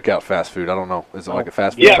cookout fast food? I don't know. Is it like a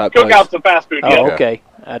fast food type cookout's place? a fast food. Oh, okay.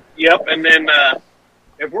 Yep, and then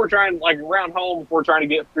if we're trying, like around home, if we're trying to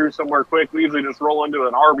get through somewhere quick, we usually just roll into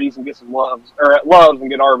an Arby's and get some Loves, or at Loves and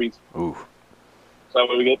get Arby's. Ooh.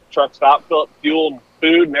 So we get the truck stop, fill up fuel,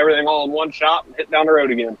 food, and everything all in one shot and hit down the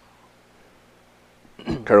road again.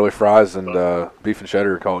 Curly fries and beef and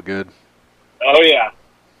cheddar, call it good. Oh, yeah.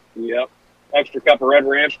 Yep. Extra cup of Red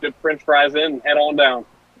Ranch, dip French fries in, and head on down.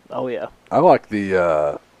 Oh, yeah. I like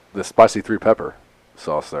the spicy 3-pepper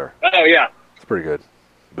sauce there. Oh, yeah. It's pretty good.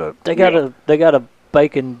 But they got a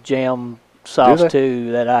bacon jam sauce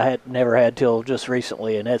too that I had never had till just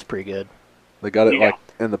recently, and that's pretty good. They got it like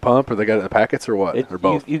in the pump, or they got it in the packets, or what? Or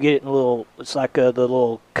both? You get it in a little. It's like the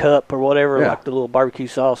little cup or whatever, like the little barbecue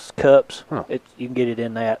sauce cups. Huh. You can get it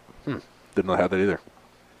in that. Didn't know how that either.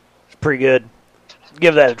 It's pretty good.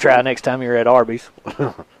 Give that a try next time you're at Arby's.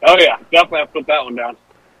 Oh yeah, definitely have to put that one down.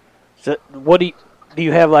 So, what do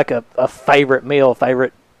you have like a favorite meal?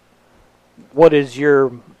 What is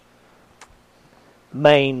your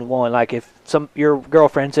main one? Like if your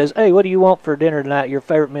girlfriend says, "Hey, what do you want for dinner tonight? Your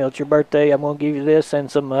favorite meal? It's your birthday. I'm gonna give you this and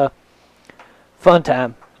some fun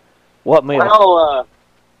time." What meal? Well,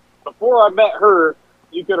 before I met her,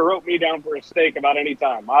 you could have wrote me down for a steak about any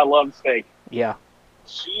time. I love steak. Yeah.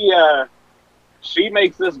 She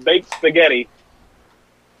makes this baked spaghetti,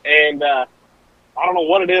 and I don't know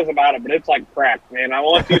what it is about it, but it's like crack, man.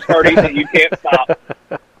 Once you start eating it, you can't stop.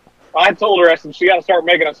 I told her, I said, she got to start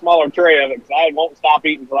making a smaller tray of it because I won't stop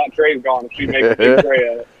eating until that tray's gone if she makes a big tray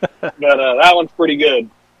of it. But that one's pretty good.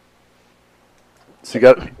 So you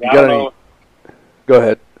got any? Go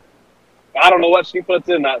ahead. I don't know what she puts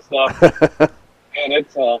in that stuff, and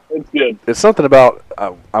it's good. It's something about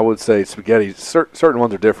I would say spaghetti. Certain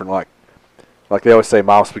ones are different, like they always say,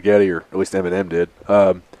 mild spaghetti, or at least Eminem did.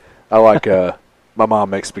 I like my mom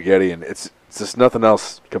makes spaghetti, and it's just nothing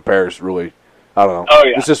else compares really. I don't know. Oh,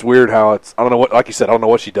 yeah. It's just weird how it's. I don't know what, like you said, I don't know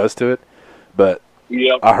what she does to it, but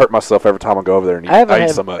I hurt myself every time I go over there and I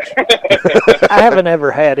eat so much. I haven't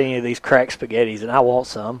ever had any of these cracked spaghettis, and I want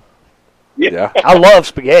some. Yeah. I love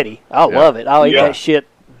spaghetti. I love it. I'll eat that shit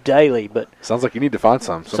daily. But sounds like you need to find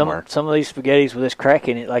some somewhere. Some of these spaghettis with this crack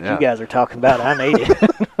in it, like you guys are talking about, I need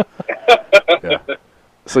it.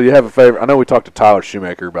 So you have a favorite? I know we talked to Tyler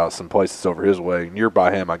Shoemaker about some places over his way, and you're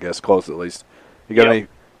by him, I guess, close at least. You got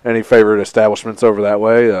any favorite establishments over that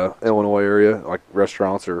way, Illinois area, like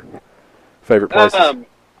restaurants or favorite places?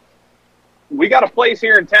 We got a place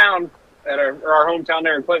here in town at our hometown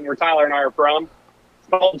there in Clinton, where Tyler and I are from. It's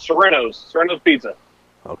called Sereno's Pizza.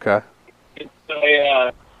 Okay. It's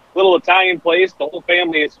a little Italian place. The whole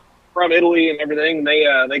family is from Italy and everything.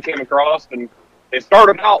 They came across, and they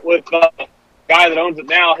started out with the guy that owns it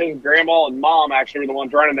now. His grandma and mom actually were the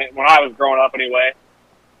ones running it when I was growing up anyway.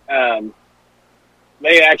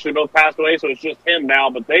 They actually both passed away, so it's just him now.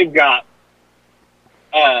 But they've got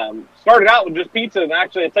started out with just pizza. And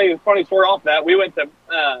actually, I'll tell you a funny story off that. We went to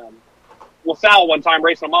LaSalle one time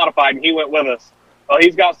racing a modified, and he went with us. Well,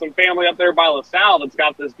 he's got some family up there by LaSalle that's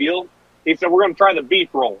got this deal. He said, we're going to try the beef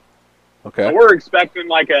roll. Okay. So we're expecting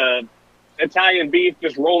like a Italian beef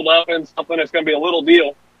just rolled up in something that's going to be a little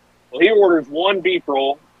deal. Well, he orders one beef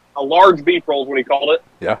roll, a large beef roll is what he called it.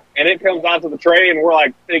 Yeah. And it comes out to the tray, and we're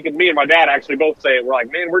like thinking, me and my dad actually both say it. We're like,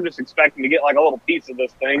 man, we're just expecting to get like a little piece of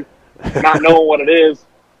this thing, not knowing what it is.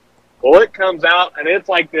 Well, it comes out, and it's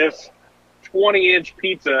like this 20-inch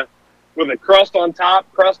pizza with a crust on top,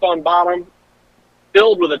 crust on bottom,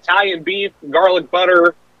 filled with Italian beef, garlic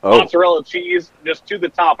butter, mozzarella cheese, just to the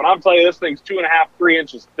top. And I'm telling you, this thing's 2.5, 3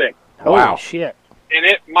 inches thick. Wow. Holy shit. And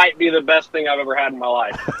it might be the best thing I've ever had in my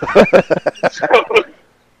life. So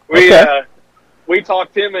we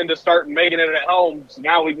talked him into starting making it at home, so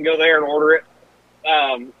now we can go there and order it.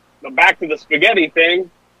 But back to the spaghetti thing,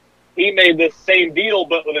 he made this same deal,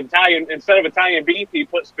 but with instead of Italian beef, he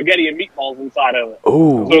put spaghetti and meatballs inside of it.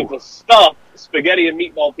 Ooh. So it's a stuffed spaghetti and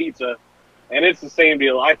meatball pizza, and it's the same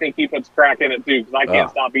deal. I think he puts crack in it, too, because I can't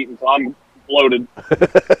stop eating, so I'm bloated.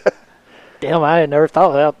 Damn, I had never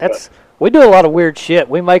thought of that. We do a lot of weird shit.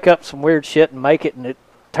 We make up some weird shit and make it, and it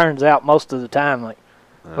turns out most of the time, like,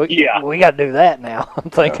 we got to do that now,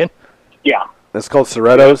 I'm thinking. Yeah. That's called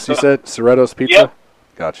Cerreto's, you said? Cerreto's Pizza? Yep.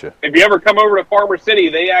 Gotcha. If you ever come over to Farmer City,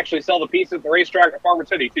 they actually sell the pizza at the racetrack at Farmer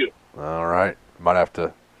City, too. All right. Might have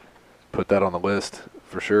to put that on the list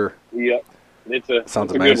for sure. Yep.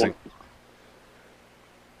 Sounds amazing.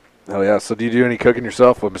 Oh, yeah. So do you do any cooking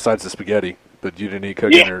yourself? Well, besides the spaghetti, but do you do any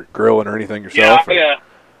cooking or grilling or anything yourself? Yeah.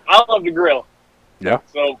 I love to grill. Yeah.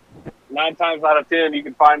 So 9 times out of 10, you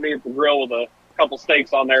can find me at the grill with a couple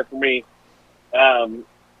steaks on there for me.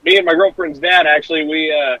 Me and my girlfriend's dad, actually,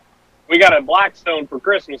 we got a Blackstone for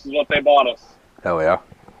Christmas is what they bought us. Hell yeah.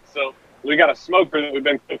 So we got a smoker that we've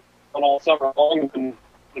been cooking on all summer long. And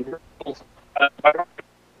the grills,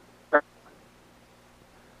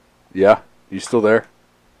 yeah. You still there?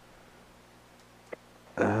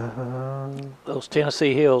 Those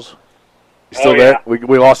Tennessee hills. You still there?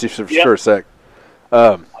 We lost you for sure a sec.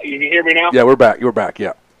 You can hear me now? Yeah, we're back. You're back,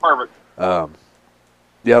 yeah. Perfect.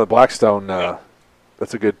 Yeah, the Blackstone,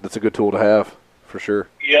 that's a good tool to have for sure.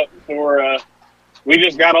 Yep. So we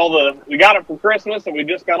just got we got it for Christmas, and we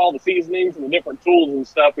just got all the seasonings and the different tools and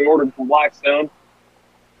stuff we ordered from Blackstone.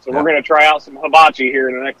 So we're going to try out some hibachi here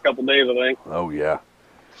in the next couple of days, I think. Oh, yeah.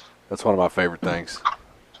 That's one of my favorite things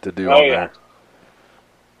to do on there.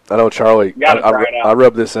 I know Charlie, I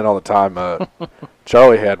rub this in all the time.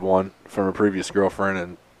 Charlie had one from a previous girlfriend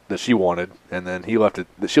and that she wanted, and then she left it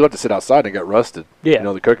sit outside and it got rusted. Yeah.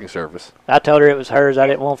 The cooking service. I told her it was hers. I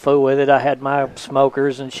didn't want to fool with it. I had my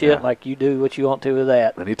smokers and shit like you do what you want to with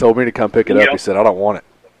that. And he told me to come pick it up. He said, I don't want it.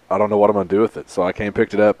 I don't know what I'm going to do with it. So I came,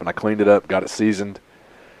 picked it up, and I cleaned it up, got it seasoned.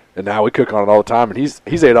 And now we cook on it all the time, and he's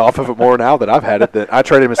ate off of it more now that I've had it. Than I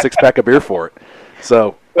traded him a 6-pack of beer for it.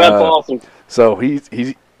 So that's awesome. So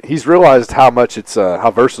he's realized how much it's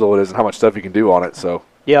how versatile it is and how much stuff you can do on it. So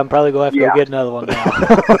yeah, I'm probably going to have to go get another one now.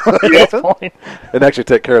 At this point. And actually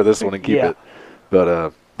take care of this one and keep it.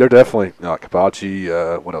 But They're definitely hibachi.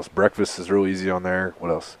 What else? Breakfast is real easy on there. What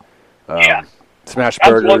else? Smash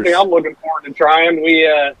burgers. That's one thing I'm looking forward to trying.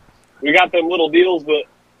 We got them little deals that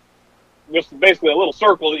just basically a little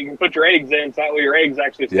circle that you can put your eggs in, so that way your eggs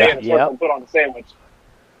actually stay in a circle and put on the sandwich.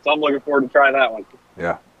 So I'm looking forward to trying that one.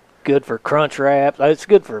 Yeah. Good for crunch wraps. It's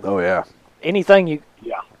good for anything you.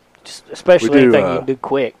 Yeah. Just especially anything you can do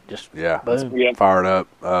quick. Just boom. Yep. Fire it up.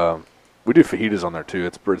 We do fajitas on there too.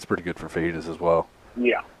 It's pretty good for fajitas as well.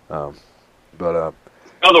 Yeah. But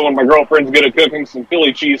another one, my girlfriend's good at cooking some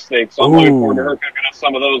Philly cheesesteaks, so I'm looking forward to her cooking us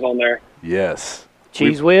some of those on there. Yes.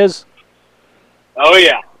 Cheese whiz? Oh,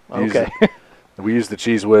 yeah. Okay. We use the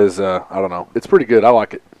cheese whiz. I don't know. It's pretty good. I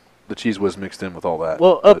like it. The cheese whiz mixed in with all that.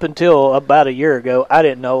 Well, up until about a year ago, I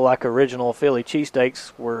didn't know like original Philly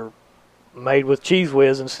cheesesteaks were made with cheese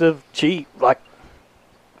whiz instead of cheese, like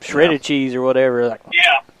shredded cheese or whatever. Like,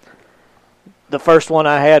 the first one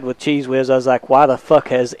I had with cheese whiz, I was like, why the fuck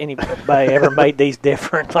has anybody ever made these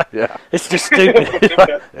different? Like, it's just stupid.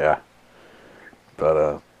 Yeah.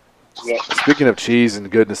 But speaking of cheese and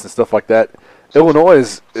goodness and stuff like that,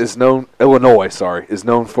 Illinois is known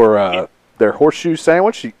for their horseshoe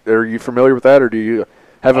sandwich. Are you familiar with that, or do you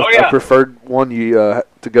have a preferred one you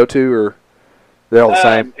to go to, or they're all the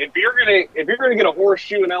same? If you're gonna get a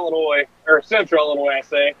horseshoe in Illinois or Central Illinois, I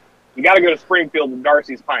say you got to go to Springfield and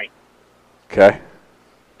Darcy's Pint. Okay.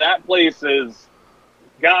 That place is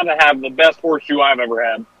got to have the best horseshoe I've ever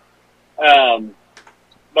had.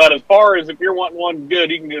 But as far as if you're wanting one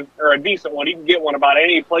good, you can or a decent one, you can get one about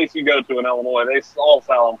any place you go to in Illinois. They all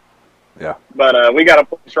sell them. Yeah. But we got a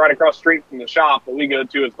place right across the street from the shop that we go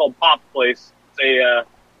to. It's called Pop's Place. It's a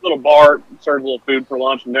little bar, serves a little food for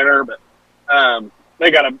lunch and dinner. But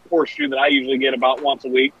they got a horseshoe that I usually get about once a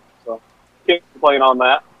week. So can't complain on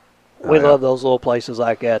that. We love those little places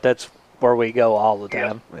like that. That's where we go all the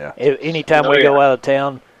time. Yeah. Anytime we go out of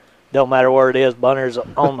town, don't matter where it is, Bunner's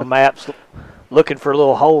on the maps looking for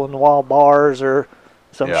little hole-in-the-wall bars or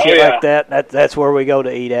some shit like that. That's where we go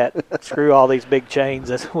to eat at. Screw all these big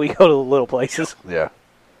chains. We go to the little places. Yeah.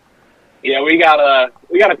 Yeah, we got a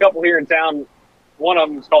couple here in town. One of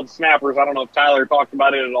them is called Snappers. I don't know if Tyler talked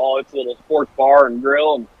about it at all. It's a little sports bar and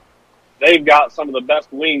grill, and they've got some of the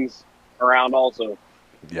best wings around also.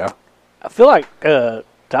 Yeah. I feel like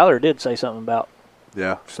Tyler did say something about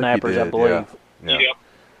Snappers, I believe. Yeah.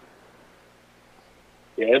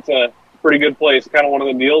 Yeah, it's a pretty good place. Kind of one of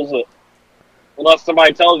the deals that unless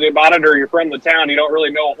somebody tells you about it or you're from the town, you don't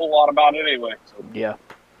really know a whole lot about it anyway. So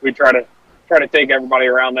we try to take everybody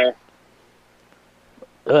around there.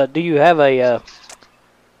 Do you have a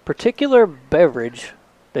particular beverage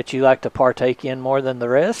that you like to partake in more than the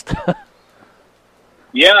rest?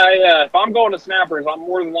 If I'm going to Snappers, I'm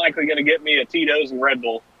more than likely going to get me a Tito's and Red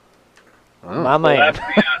Bull. My man.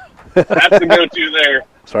 That's the go-to there.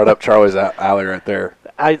 Start up Charlie's alley right there.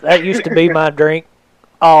 That used to be my drink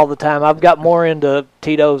all the time. I've got more into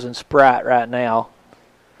Tito's and Sprite right now.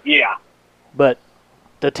 Yeah. But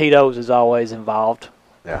the Tito's is always involved.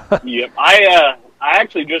 Yeah. Yep. I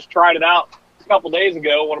actually just tried it out a couple days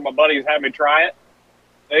ago. One of my buddies had me try it.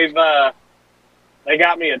 They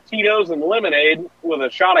got me a Tito's and lemonade with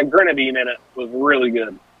a shot of grenadine in it. It was really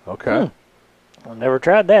good. Okay. I never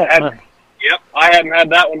tried that. Yep. I hadn't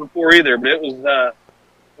had that one before either, but it was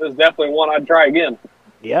definitely one I'd try again.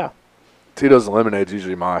 Yeah. Tito's and lemonade's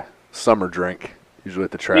usually my summer drink, usually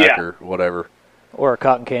at the track or whatever. Or a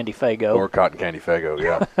cotton candy Faygo.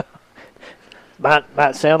 Yeah.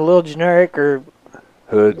 might sound a little generic or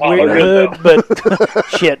hood, but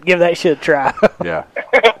shit, give that shit a try. Yeah.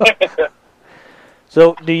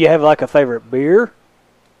 So, do you have like a favorite beer?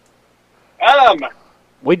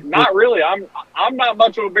 Not really. I'm not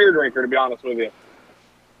much of a beer drinker, to be honest with you.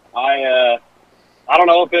 I don't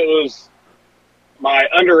know if it was my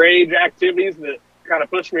underage activities that kind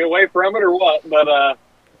of pushed me away from it or what, but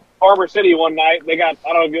Farmer City one night, I don't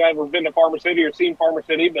know if you've ever been to Farmer City or seen Farmer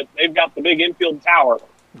City, but they've got the big infield tower.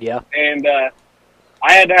 Yeah. And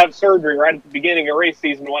I had to have surgery right at the beginning of race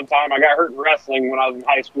season one time. I got hurt in wrestling when I was in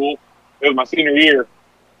high school. It was my senior year.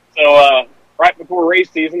 So right before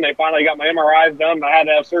race season, they finally got my MRIs done, and I had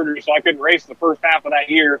to have surgery, so I couldn't race the first half of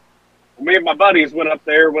that year. Me and my buddies went up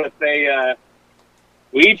there with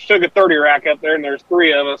we each took a 30 rack up there, and there's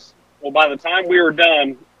 3 of us. Well, by the time we were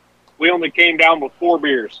done, we only came down with 4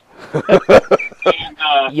 beers.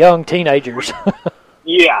 And, young teenagers.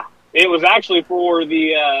 Yeah. It was actually for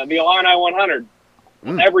the Illini 100.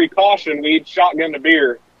 Every caution, we each shotgunned a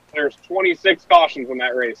beer. There's 26 cautions in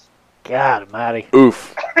that race. God almighty.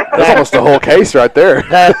 Oof. That's almost a whole case right there.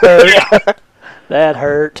 That hurt. That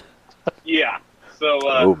hurt. Yeah. So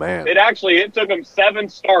oh, man. It took them 7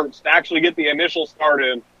 starts to actually get the initial start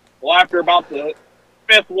in. Well, after about the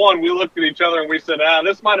 5th one, we looked at each other and we said,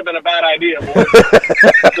 this might have been a bad idea, boys.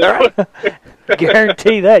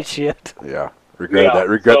 Guarantee that shit. Yeah.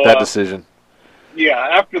 Regret that decision. Yeah,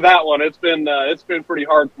 after that one, it's been pretty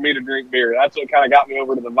hard for me to drink beer. That's what kind of got me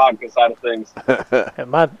over to the vodka side of things.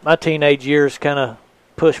 And my teenage years kind of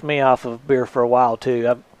pushed me off of beer for a while,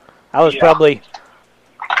 too. I was probably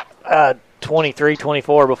 23,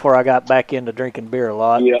 24 before I got back into drinking beer a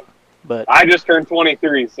lot. Yep. But I just turned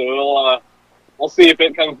 23, so we'll see if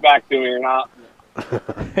it comes back to me or not.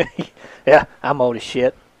 Yeah, I'm old as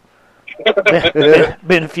shit.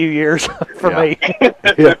 Been a few years for me.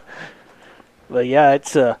 Yeah. But yeah,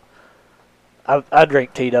 it's I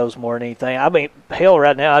drink Tito's more than anything. I mean, hell,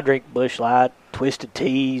 right now I drink Busch Light, Twisted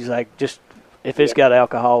Teas, like just if it's got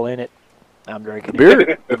alcohol in it, I'm drinking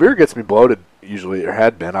it. The beer gets me bloated usually, or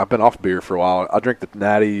had been. I've been off beer for a while. I drink the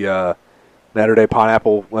Natty Natter Day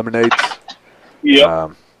pineapple lemonades. Yeah.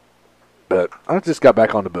 But I just got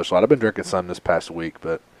back on the Busch Light. I've been drinking some this past week,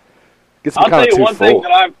 but it gets me I'll kind tell of you too one full. thing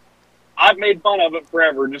that I've made fun of it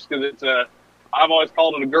forever just because it's I've always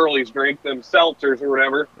called it a girlie's drink, them seltzers or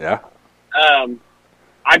whatever. Yeah.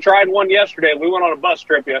 I tried one yesterday. We went on a bus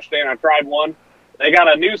trip yesterday, and I tried one. They got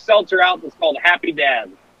a new seltzer out that's called Happy Dad.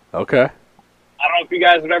 Okay. I don't know if you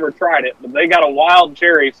guys have ever tried it, but they got a wild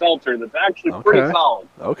cherry seltzer that's actually pretty solid.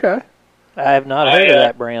 Okay. I have not heard of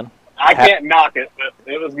that brand. I can't knock it, but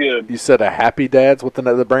it was good. You said a Happy Dad's with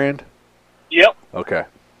the brand? Yep. Okay.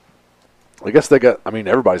 I guess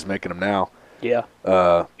everybody's making them now. Yeah.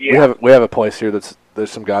 We have a place here there's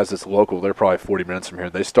some guys that's local. They're probably 40 minutes from here.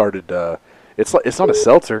 They started it's not a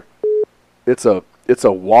seltzer. It's a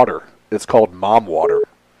water. It's called Mom Water.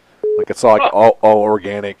 Like it's all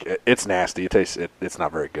organic. It's nasty. It tastes it's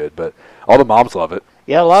not very good, but all the moms love it.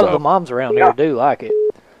 Yeah, a lot of the moms around here do like it.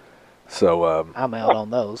 So I'm out on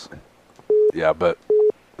those. Yeah, but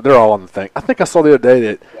they're all on the thing. I think I saw the other day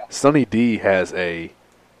that Sunny D has a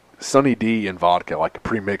Sunny D and vodka, like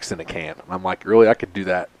pre-mixed in a can. And I'm like, really? I could do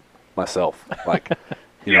that myself. Like,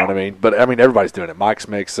 you know what I mean? But, I mean, everybody's doing it. Mike's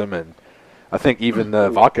makes them, and I think even the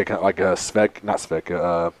vodka, like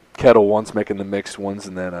Kettle One's making the mixed ones,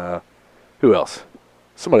 and then who else?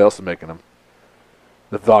 Somebody else is making them.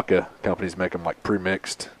 The vodka companies make them, like,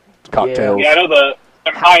 pre-mixed cocktails. Yeah, I know the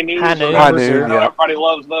High Noon. High Noon, yeah. Everybody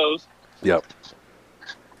loves those. Yep.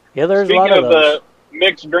 Yeah, there's Speaking a lot of those. the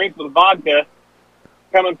mixed drink with vodka,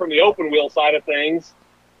 coming from the open wheel side of things,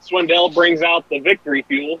 Swindell brings out the Victory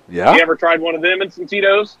Fuel. Yeah? You ever tried one of them in some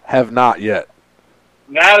Tito's? Have not yet.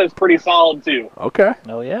 That is pretty solid, too. Okay.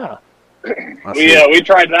 Oh, yeah. We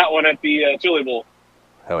tried that one at the Chili Bowl.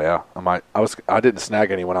 Hell yeah. I didn't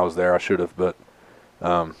snag any when I was there. I should have, but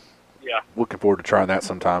looking forward to trying that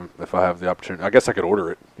sometime if I have the opportunity. I guess I could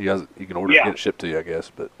order it. You can order it and get it shipped to you, I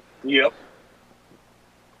guess. But Yep.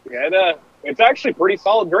 Yeah, it's actually a pretty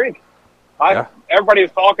solid drink. Everybody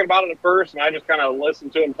was talking about it at first, and I just kind of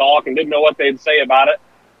listened to them talk and didn't know what they'd say about it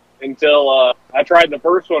until I tried the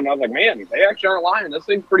first one. And I was like, man, they actually aren't lying. This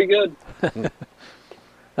thing's pretty good.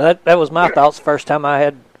 That was my thoughts the first time I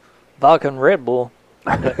had vodka and Red Bull.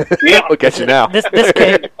 Yeah. Look at you now.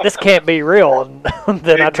 This can't be real. And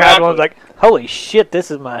then I tried one. I was like, holy shit,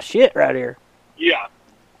 this is my shit right here. Yeah.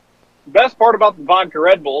 The best part about the vodka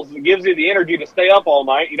Red Bulls is it gives you the energy to stay up all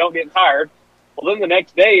night. You don't get tired. Well, then the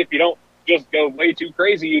next day, if you don't just go way too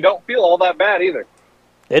crazy, you don't feel all that bad either.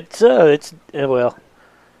 It's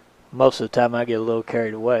most of the time I get a little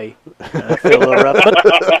carried away. I feel a little rough.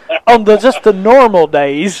 But on just the normal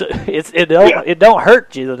days, it don't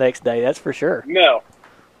hurt you the next day. That's for sure. No.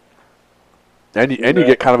 And you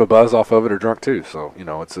get kind of a buzz off of it or drunk too. So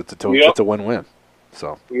it's a win-win.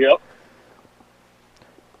 So. Yep.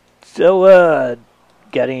 So,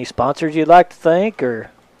 got any sponsors you'd like to thank, or?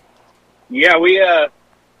 Yeah, we've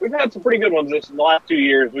had some pretty good ones in the last 2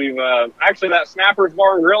 years. We've actually that Snappers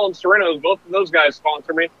Bar and Grill and Sereno's, both of those guys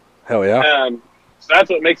sponsor me. Hell yeah! So that's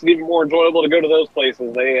what makes it even more enjoyable to go to those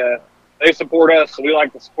places. They support us, so we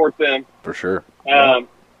like to support them for sure.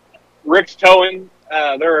 Rick's Towing,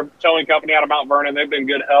 they're a towing company out of Mount Vernon. They've been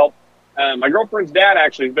good help. My girlfriend's dad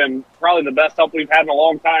actually has been probably the best help we've had in a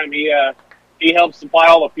long time. He helps supply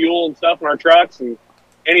all the fuel and stuff in our trucks, and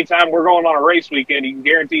anytime we're going on a race weekend, you can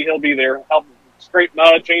guarantee he'll be there, help scrape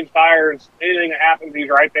mud, change tires, anything that happens, he's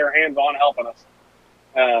right there, hands-on, helping us.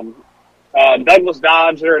 Douglas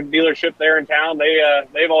Dodge, they're a dealership there in town.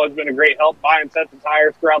 They've always been a great help buying sets of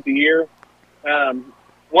tires throughout the year. One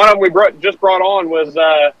of them we just brought on was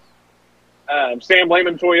Sam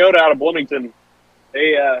Lehman Toyota out of Bloomington.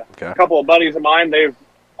 A couple of buddies of mine, they've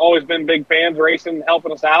always been big fans racing,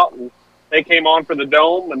 helping us out, and they came on for the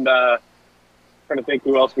Dome, and trying to think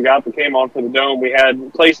who else we got that came on for the Dome. We had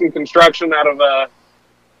Clayson Construction out of, I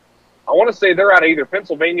want to say they're out of either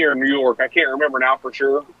Pennsylvania or New York. I can't remember now for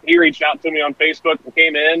sure. He reached out to me on Facebook and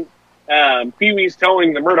came in. Pee-wee's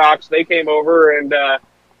Towing, the Murdochs, they came over and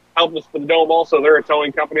helped us for the Dome also. They're a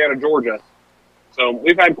towing company out of Georgia. So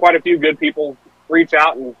we've had quite a few good people reach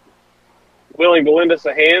out and willing to lend us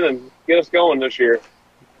a hand and get us going this year.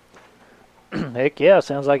 Heck yeah,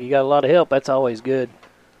 sounds like you got a lot of help. That's always good.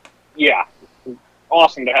 Yeah,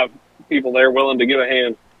 awesome to have people there willing to give a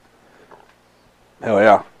hand. Hell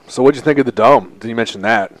yeah. So what'd you think of the Dome? Did you mention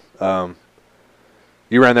that?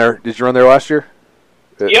 You ran there. Did you run there last year?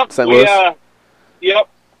 Yep. St. Louis? Yep.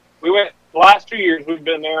 We went the last 2 years. We've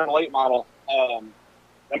been there in a late model.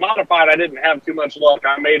 The modified, I didn't have too much luck.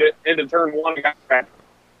 I made it into turn one and got back.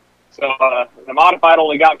 So the modified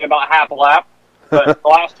only got me about half a lap. But the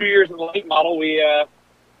last 2 years in the late model, we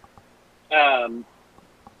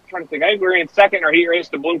trying to think. I think we were in second in our heat race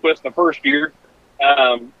to Bloomquist the first year.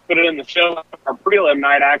 Put it in the show, our prelim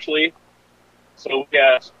night, actually. So we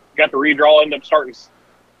got the redraw, ended up starting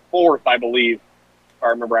fourth, I believe. If I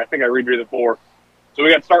remember, I think I redrew the fourth. So we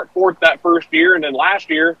got to start fourth that first year. And then last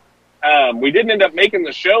year, we didn't end up making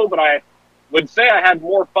the show, but I would say I had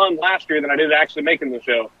more fun last year than I did actually making the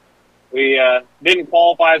show. We didn't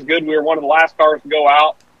qualify as good. We were one of the last cars to go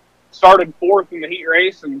out. Started fourth in the heat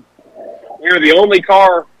race, and we were the only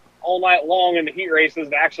car all night long in the heat races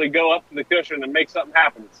to actually go up to the cushion and make something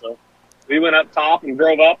happen. So we went up top and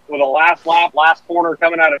drove up with a last lap, last corner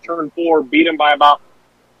coming out of turn 4, beat him by about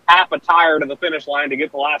half a tire to the finish line to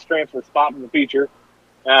get the last transfer spot in the feature.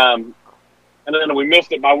 And then we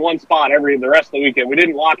missed it by one spot the rest of the weekend. We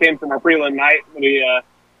didn't lock in from our prelim night. We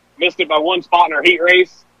missed it by one spot in our heat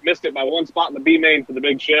race, missed it by one spot in the B main for the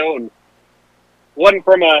big show, and wasn't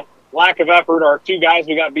from a lack of effort. Our two guys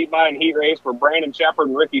we got beat by in heat race were Brandon Shepard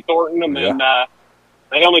and Ricky Thornton, and then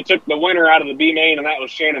they only took the winner out of the B main, and that was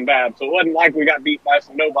Shannon Babb. So it wasn't like we got beat by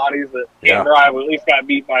some nobodies that can't drive. We at least got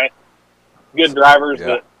beat by good drivers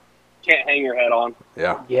that can't hang your head on.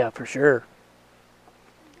 Yeah. Yeah, for sure.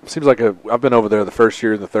 Seems like I've been over there the first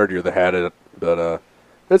year and the third year they had it, but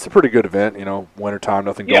it's a pretty good event. Wintertime,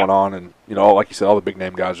 nothing going on, and like you said, all the big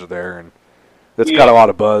name guys are there, and it's got a lot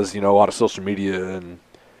of buzz. A lot of social media and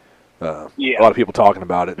a lot of people talking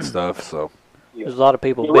about it and stuff. So there's a lot of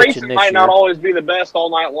people. The racing might not always be the best all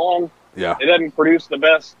night long. Yeah, it doesn't produce the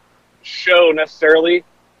best show necessarily,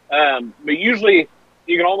 but usually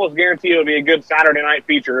you can almost guarantee it'll be a good Saturday night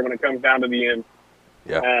feature when it comes down to the end.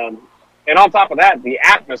 Yeah. And on top of that, the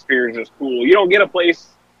atmosphere is just cool. You don't get a place,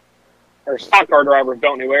 or stock car drivers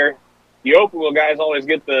don't anywhere. The open wheel guys always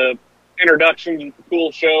get the introduction, the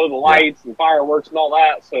cool show, the lights and fireworks and all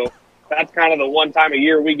that. So that's kind of the one time a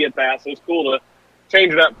year we get that. So it's cool to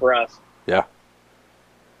change it up for us. Yeah.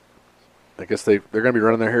 I guess they're going to be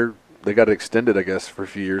running there here. They got it extended, I guess, for a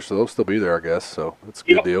few years, so they'll still be there, I guess. So it's a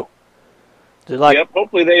good deal.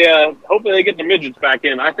 Hopefully they get the midgets back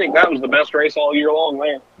in. I think that was the best race all year long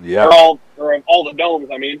there. Yeah. Or all the domes,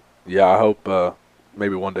 I mean. Yeah, I hope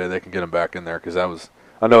maybe one day they can get them back in there, because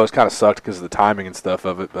I know it's kind of sucked because of the timing and stuff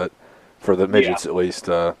of it, but for the midgets at least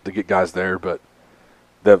to get guys there. But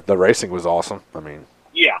the racing was awesome. I mean,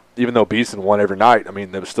 even though Beeson won every night, I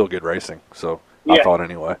mean, it was still good racing. So I thought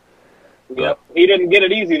anyway. Yep. He didn't get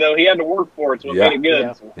it easy though. He had to work for it, so it made it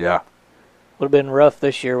good. Yeah. Would have been rough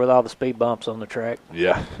this year with all the speed bumps on the track.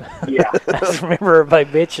 Yeah. I just remember everybody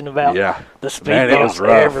bitching about the speed bumps. It was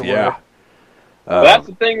rough. Everywhere. Yeah. That's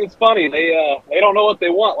the thing that's funny. They don't know what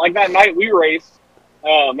they want. Like that night we raced,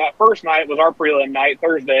 that first night was our prelim night,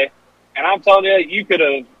 Thursday, and I'm telling you, you could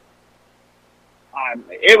have.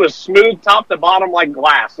 It was smooth top to bottom like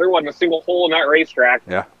glass. There wasn't a single hole in that racetrack.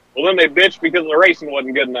 Yeah. Well, then they bitched because the racing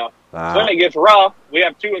wasn't good enough. So then it gets rough. We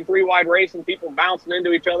have 2 and 3 wide racing, people bouncing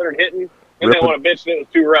into each other and hitting. And they want to bitch that it was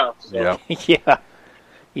too rough. So. Yeah.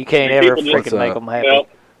 You can't ever freaking make them happy. Yep.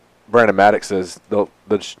 Brandon Maddox says they'd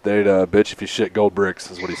bitch if you shit gold bricks,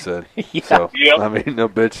 is what he said. So, I mean, no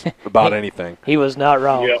bitch about anything. He was not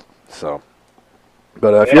wrong. Yep. So,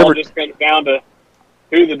 but if it all just comes down to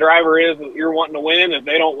who the driver is that you're wanting to win. If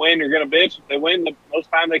they don't win, you're going to bitch. If they win, most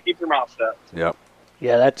time they keep their mouth shut. Yep.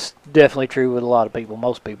 Yeah, that's definitely true with a lot of people.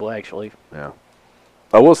 Most people, actually. Yeah.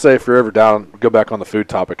 I will say, if you're ever down, go back on the food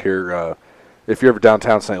topic here. If you're ever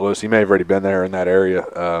downtown St. Louis, you may have already been there in that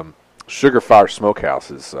area. Sugar Fire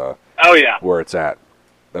Smokehouse is where it's at.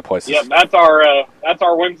 That place is. That's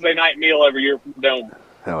our Wednesday night meal every year from the Dome.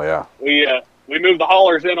 Hell yeah. We move the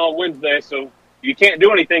haulers in on Wednesday, so you can't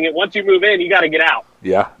do anything. Once you move in, you got to get out.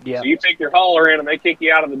 Yeah. So you take your hauler in, and they kick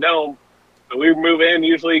you out of the Dome. So we move in,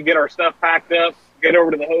 usually get our stuff packed up, get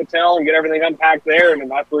over to the hotel and get everything unpacked there, and then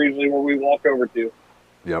that's usually where we walk over to.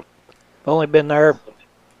 Yep. Only been there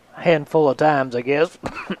a handful of times, I guess.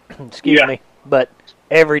 Excuse me. But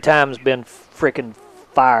every time's been freaking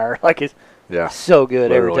fire. Like, it's so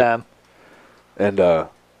good every time. And I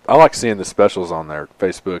like seeing the specials on their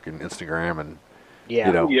Facebook and Instagram and,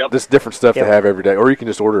 this different stuff they have every day. Or you can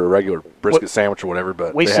just order a regular brisket sandwich or whatever.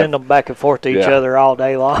 But we send them back and forth to each other all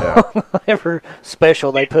day long. Yeah. Every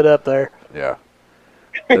special they put up there. Yeah.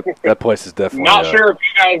 That place is definitely... Not sure if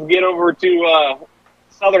you guys get over to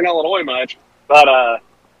Southern Illinois much, but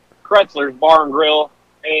Kretzler's Bar and Grill,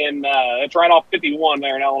 and it's right off 51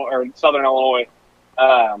 there in Southern Illinois.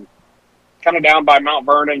 Kind of down by Mount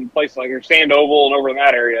Vernon, places like Sandoval and over in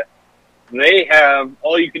that area. They have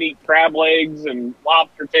all-you-can-eat crab legs and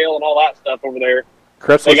lobster tail and all that stuff over there.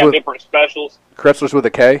 They got different specials. Kretzler's with a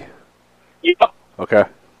K? Yep. Okay.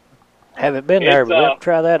 Haven't been there, but we'll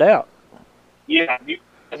try that out. Yeah, if you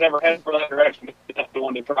guys ever headed for that direction, it's definitely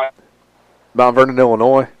one to try. Mount Vernon,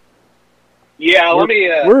 Illinois? Yeah,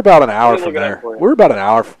 we're about an hour from there. We're about an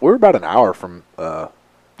hour from Mount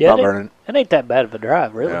Vernon. It ain't that bad of a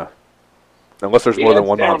drive, really. Yeah. Unless there's more than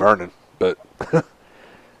one Mount Vernon, but...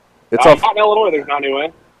 It's off. Not in Illinois, there's not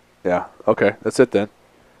anyway. Yeah, okay. That's it then.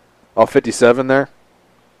 Off 57 there?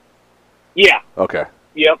 Yeah. Okay.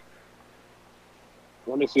 Yep.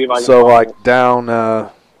 Let me see if I can... So, like, down...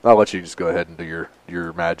 I'll let you just go ahead and do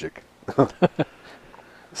your magic.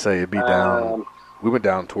 Say it'd be down... we went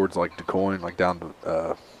down towards, like, DuQuoin, like, down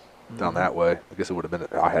that way. I guess it would have been...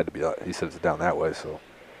 I had to be... he said it's down that way, so...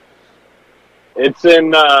 It's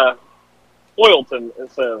in Hoyleton, it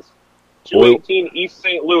says. 218 East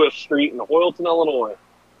St. Louis Street in Hoyleton, Illinois.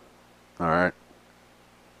 All right.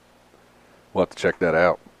 We'll have to check that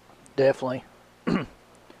out. Definitely.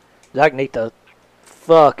 I can eat the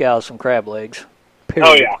fuck out of some crab legs. Period.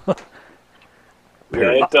 Oh, yeah.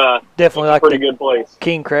 Period. Yeah, it's definitely like pretty good place.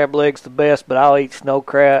 King crab legs the best, but I'll eat snow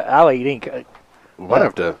crab. I'll eat any. We might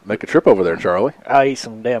have to make a trip over there, Charlie. I'll eat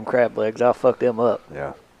some damn crab legs. I'll fuck them up.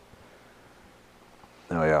 Yeah.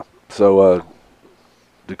 Oh, yeah. So,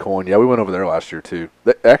 DuQuoin, we went over there last year, too.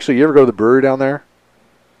 Actually, you ever go to the brewery down there?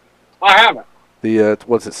 I haven't. The,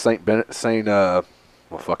 what's it, St. Bennett, I'm going to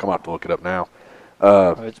have to look it up now.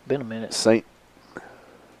 It's been a minute. St.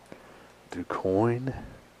 DuQuoin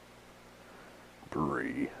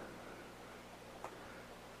Brewery.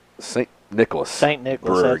 St. Nicholas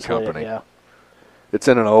Brewery Company. Yeah. It's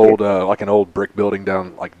in an old, like an old brick building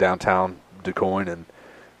down, like downtown DuQuoin, and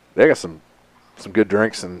they got some good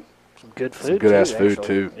drinks and some good food. Some good ass food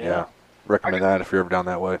too. Yeah. Recommend that if you're ever down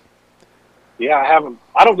that way. Yeah, I haven't.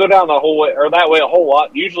 I don't go down the whole way or that way a whole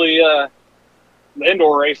lot. Usually, the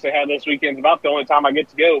indoor race they had this weekend is about the only time I get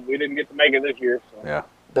to go. We didn't get to make it this year. So. Yeah.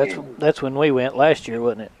 That's when we went last year,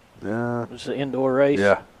 wasn't it? Yeah. It was the indoor race.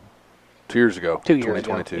 Yeah. 2 years ago. 2 years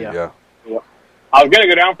 2022. ago. Yeah. Yep. I was going to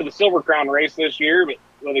go down for the Silver Crown race this year, but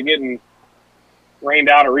with it getting rained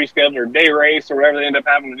out or rescheduled or day race or whatever they end up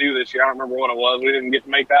having to do this year, I don't remember what it was. We didn't get to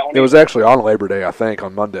make that one. It was actually on Labor Day, I think,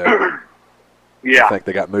 on Monday. Yeah. I think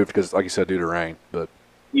they got moved because, like you said, due to rain. But.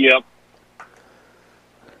 Yep.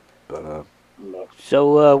 But.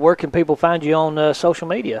 So, where can people find you on social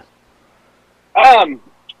media?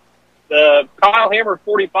 The Kyle Hammer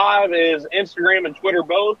 45 is Instagram and Twitter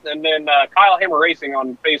both, and then Kyle Hammer Racing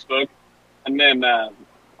on Facebook. And then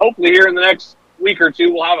hopefully here in the next week or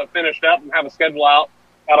two, we'll have it finished up and have a schedule out.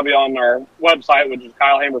 That'll be on our website, which is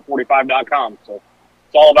KyleHammer45.com. So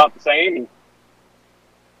it's all about the same. And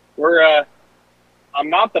we're I'm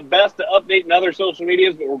not the best at updating other social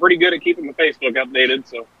medias, but we're pretty good at keeping the Facebook updated.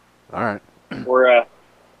 So all right,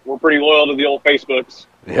 we're pretty loyal to the old Facebooks.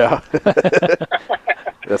 Yeah.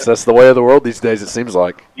 That's the way of the world these days, it seems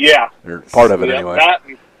like. Yeah. Or part of it anyway.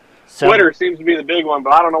 Twitter seems to be the big one,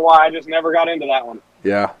 but I don't know why. I just never got into that one.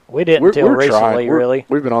 Yeah. We didn't until recently, really.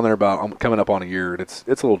 We've been on there about coming up on a year, and it's a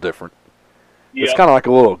little different. Yep. It's kind of like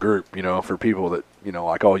a little group, for people that,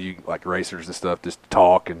 like all you like racers and stuff, just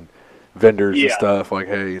talk, and vendors and stuff. Like,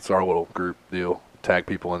 hey, it's our little group deal. Tag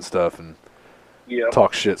people and stuff and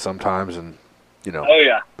talk shit sometimes and, Oh,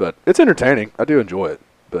 yeah. But it's entertaining. I do enjoy it.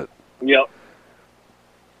 But yep.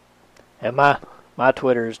 And my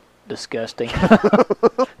Twitter is disgusting.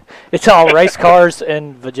 It's all race cars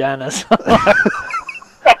and vaginas.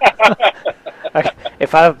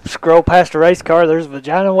 If I scroll past a race car, there's a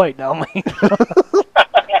vagina waiting on me.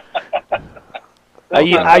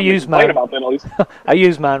 I use mine. I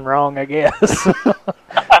use mine wrong, I guess.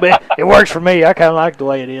 But it works for me. I kind of like the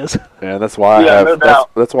way it is. Yeah, that's why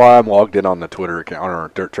that's why I'm logged in on the Twitter account, on our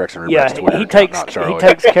Dirt Tracks and Ribracks Twitter account, not Charlie. He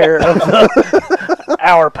takes care of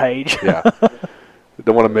our page. Yeah.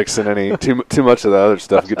 Don't want to mix in any too much of the other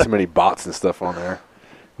stuff. Get too many bots and stuff on there.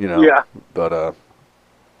 Yeah. But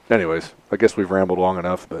anyways, I guess we've rambled long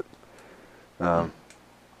enough. But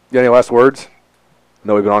any last words? I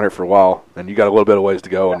know we've been on here for a while, and you got a little bit of ways to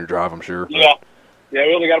go on your drive, I'm sure. Yeah. Yeah,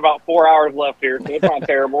 we only got about 4 hours left here, so it's not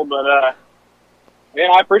terrible. But, I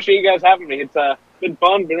appreciate you guys having me. It's been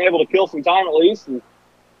fun being able to kill some time at least and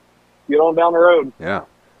get on down the road. Yeah.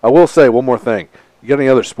 I will say one more thing. You got any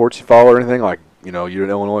other sports you follow or anything? Like, you're an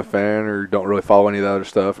Illinois fan or don't really follow any of the other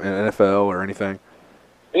stuff, NFL or anything?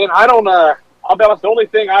 And I don't, I'll be honest, the only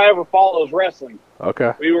thing I ever follow is wrestling.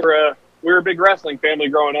 Okay. We were a big wrestling family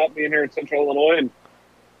growing up, being here in Central Illinois, and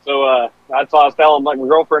so that's why I was telling like my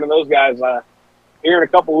girlfriend and those guys. Here in a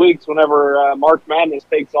couple weeks, whenever March Madness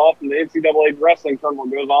takes off and the NCAA wrestling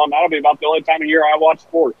tournament goes on, that'll be about the only time of year I watch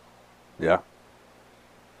sports. Yeah.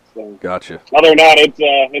 So, gotcha. Other than that,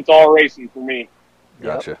 it's all racing for me.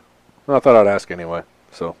 Gotcha. Well, I thought I'd ask anyway.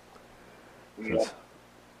 So, Yeah.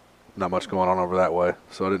 not much going on over that way,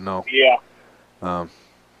 so I didn't know. Yeah. All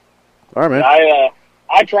right, man.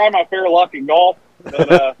 I try my fair luck in golf,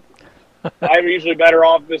 but I'm usually better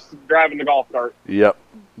off just driving the golf cart. Yep.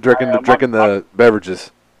 Drinking the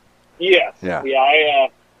beverages. Yes. Yeah. Yeah.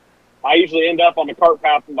 I usually end up on the cart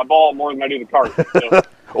path with my ball more than I do the cart. So.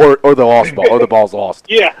 or the lost ball, or the ball's lost.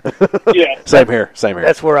 Yeah. Yeah. Same here.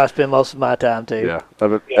 That's where I spend most of my time too.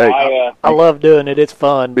 Yeah. I love doing it. It's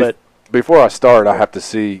fun, but before I start, I have to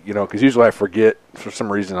see, because usually I forget for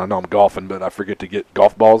some reason. I know I'm golfing, but I forget to get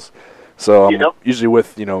golf balls. So I'm usually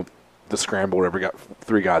with the scramble. Whatever. Got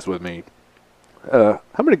 3 guys with me. How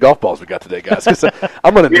many golf balls we got today, guys? 'Cause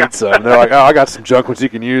I'm gonna need some. And they're like, oh, I got some junk ones you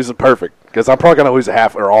can use. Perfect. Because I'm probably gonna lose a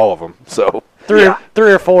half or all of them. So three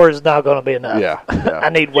or four is not gonna be enough. Yeah. I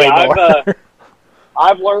need way more.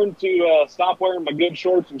 I've learned to stop wearing my good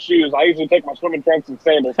shorts and shoes. I usually take my swimming trunks and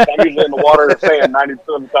sandals. I'm usually in the water or sand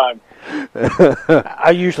 90% of the time. I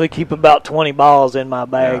usually keep about 20 balls in my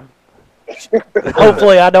bag. Yeah.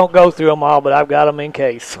 Hopefully I don't go through them all, but I've got them in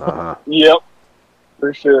case. Yep,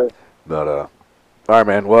 for sure. But all right,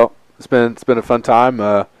 man. Well, it's been a fun time.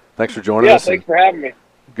 Thanks for joining us. Yeah, thanks for having me.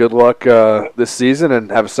 Good luck this season, and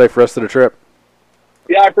have a safe rest of the trip.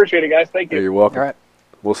 Yeah, I appreciate it, guys. Thank you. Yeah, you're welcome. All right.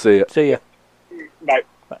 We'll see you. See ya. Bye.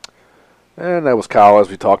 And that was Kyle, as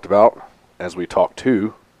we talked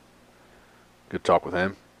to. Good talk with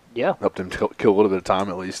him. Yeah. Helped him kill a little bit of time,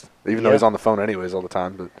 at least. Even though he's on the phone anyways all the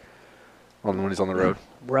time, but when he's on the road.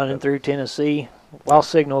 Running through Tennessee.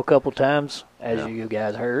 Lost signal a couple times, as you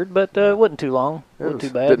guys heard, but it wasn't too long. Wasn't too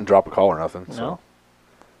bad. Didn't drop a call or nothing. So. No.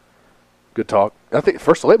 Good talk. I think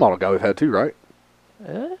first late model guy we've had too, right?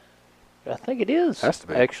 I think it is. Has to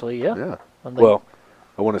be. Actually, yeah. Yeah. Well,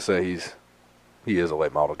 I want to say he is a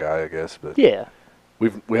late model guy, I guess, but yeah,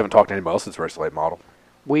 we haven't talked to anybody else that's raced late model.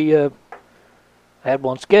 We had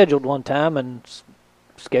one scheduled one time, and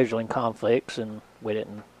scheduling conflicts, and we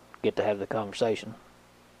didn't get to have the conversation.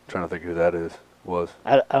 I'm trying to think who that was.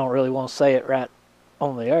 I don't really want to say it right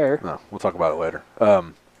on the air. No, we'll talk about it later.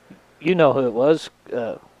 You know who it was.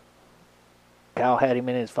 Kyle had him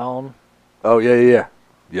in his phone. Oh, yeah.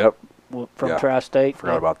 Yep. From Tri-State.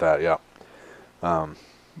 Forgot about that, yeah. Man,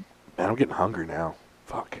 I'm getting hungry now.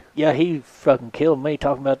 Fuck. Yeah, he fucking killed me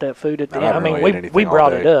talking about that food at the end. I mean, we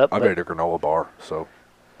brought it up. I made a granola bar, so.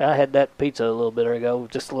 I had that pizza a little bit ago,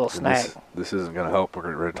 just a little snack. This isn't going to help. We're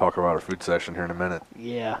going to talk about our food session here in a minute.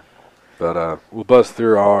 Yeah. But we'll buzz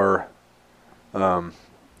through our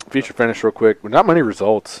feature finish real quick. Not many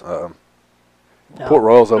results. No. Port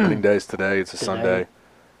Royal's opening day is today. It's a Sunday.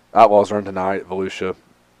 Outlaws run tonight at Volusia.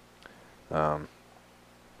 And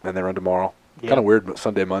they run tomorrow. Yep. Kind of weird, but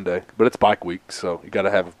Sunday, Monday. But it's bike week, so you got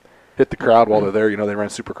to hit the crowd while they're there. They ran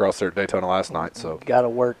Supercross there at Daytona last night. So you got to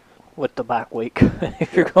work with the bike week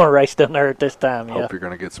if you're going to race down there at this time. Hope you're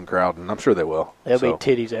going to get some crowd, and I'm sure they will. There'll be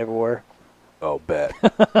titties everywhere. Oh, bet.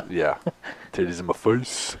 Yeah. Titties in my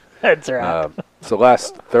face. That's right. So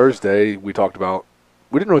last Thursday, we didn't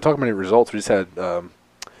really talk about any results. We just had Rylan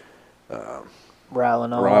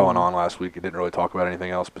on last week. We didn't really talk about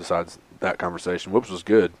anything else besides that conversation. Whoops was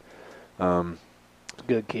good.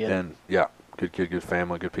 Good kid. And, yeah, good kid, good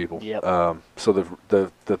family, good people. Yep. So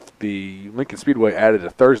the Lincoln Speedway added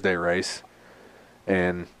a Thursday race,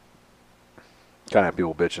 and kind of have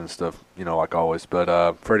people bitching and stuff, like always.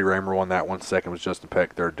 But Freddie Raymer won that one. Second was Justin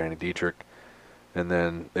Peck. Third, Danny Dietrich. And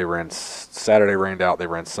then they ran Saturday, rained out. They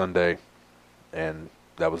ran Sunday, and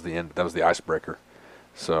that was the end. That was the icebreaker.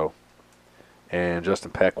 So, and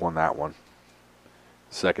Justin Peck won that one.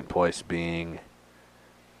 Second place being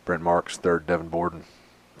Brent Marks. Third, Devin Borden.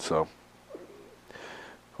 So,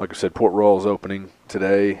 like I said, Port Royal is opening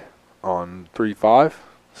today on 3-5.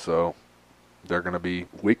 So, they're going to be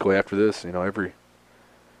weekly after this, every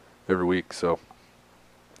week. So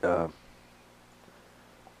we'll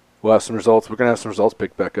have some results. We're going to have some results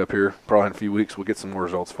picked back up here. Probably in a few weeks we'll get some more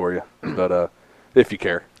results for you. But if you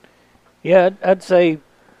care. Yeah, I'd say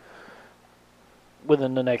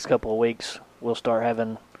within the next couple of weeks we'll start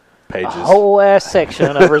having pages. A whole ass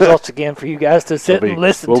section of results again for you guys to sit and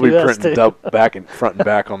listen to. We'll be us printing front and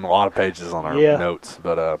back on a lot of pages on our notes.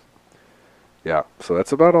 But yeah, so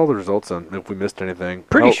that's about all the results. And if we missed anything,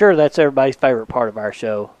 pretty sure that's everybody's favorite part of our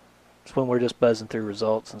show. It's when we're just buzzing through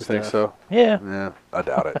results and stuff. You think so? Yeah. Yeah, I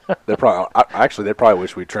doubt it. They probably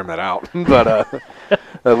wish we'd trim that out. But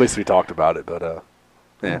at least we talked about it. But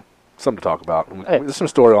yeah. Something to talk about. There's some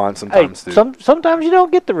storylines sometimes too. Sometimes you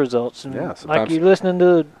don't get the results. And sometimes like you're listening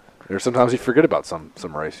to. Or sometimes you forget about some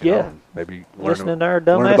race. You know, and maybe listening to our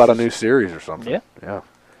dumb learn about a new series or something. Yeah.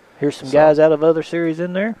 Here's some guys out of other series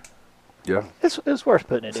in there. Yeah. It's worth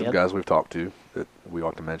putting it in. Some guys we've talked to that we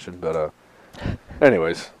ought to mention. But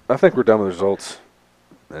anyways, I think we're done with the results.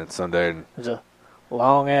 And it's Sunday. And it was a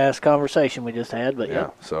long ass conversation we just had, but yeah.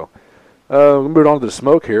 So. We'll move on to the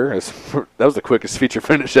smoke here. That was the quickest feature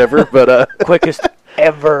finish ever, but quickest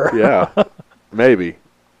ever. Yeah, maybe.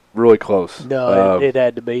 Really close. No, it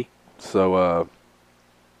had to be. So,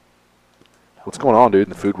 what's going on, dude, in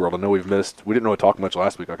the food world? I know we didn't really talk much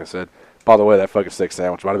last week, like I said. By the way, that fucking steak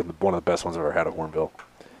sandwich might have been one of the best ones I've ever had at Hornville.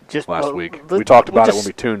 Last week. We talked about it when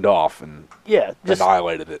we tuned off and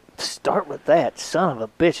annihilated it. Start with that. Son of a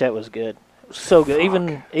bitch, that was good. It was so good.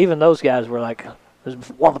 Even those guys were like, it was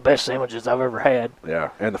one of the best sandwiches I've ever had.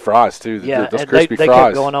 Yeah, and the fries, too. Those crispy they fries.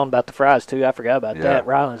 Kept going on about the fries, too. I forgot about that.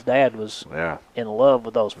 Ryland's dad was in love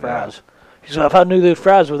with those fries. Yeah. So if I knew those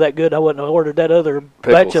fries were that good, I wouldn't have ordered that other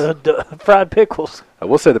batch of fried pickles. I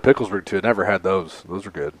will say the pickles were, too. I never had those. Those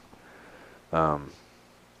are good.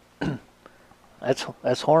 That's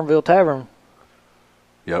Hornville Tavern.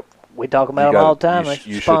 Yep. We talk about them all the time.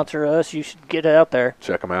 They sponsor us. You should get out there.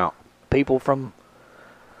 Check them out. People from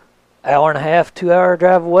hour and a half, 2 hour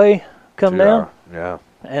drive away, come down. Yeah.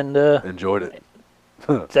 And enjoyed it.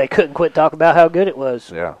 They couldn't quit talking about how good it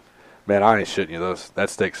was. Yeah. Man, I ain't shitting you. That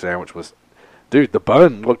steak sandwich was, dude, the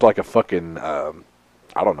bun looked like a fucking, looked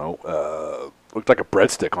like a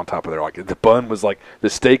breadstick on top of there. Like the bun was like, the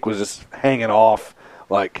steak was just hanging off.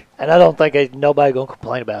 Like. And I don't think nobody going to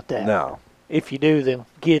complain about that. No. If you do, then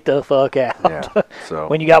get the fuck out. Yeah. So.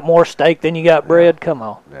 When you got more steak than you got bread, come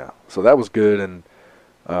on. Yeah. So that was good. And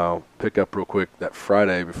pick up real quick that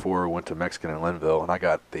Friday before we went to Mexican in Linville, and I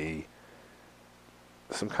got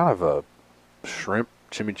some kind of a shrimp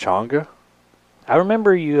chimichanga. I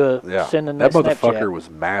remember you sending that motherfucker Snapchat. Was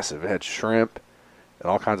massive. It had shrimp and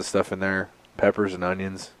all kinds of stuff in there, peppers and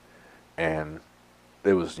onions, and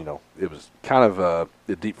it was kind of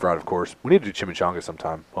deep fried, of course. We need to do chimichanga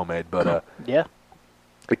sometime, homemade, but yeah,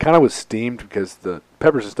 it kind of was steamed because the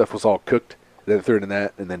peppers and stuff was all cooked. Then threw it in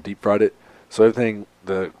that and then deep fried it. So everything,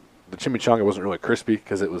 the chimichanga wasn't really crispy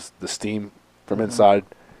because it was the steam from inside.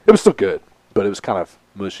 It was still good, but it was kind of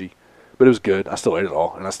mushy. But it was good. I still ate it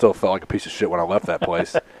all, and I still felt like a piece of shit when I left that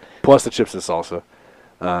place. Plus the chips and salsa.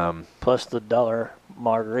 Plus the $1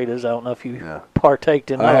 margaritas. I don't know if you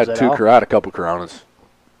partaked in those I had at all. I had a couple Coronas.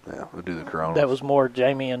 Yeah, we'll do the Coronas. That was more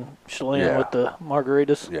Jamie and Shalene with the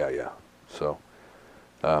margaritas. Yeah. So,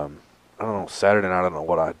 I don't know. Saturday night, I don't know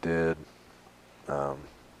what I did. I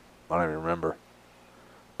don't even remember.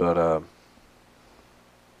 But,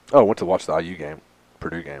 I went to watch the IU game,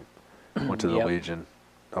 Purdue game. Went to the Legion.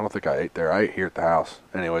 I don't think I ate there. I ate here at the house.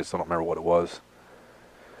 Anyways, I don't remember what it was.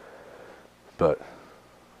 But,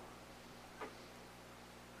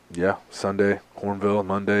 yeah, Sunday, Hornville.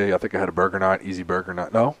 Monday, I think I had a burger night, easy burger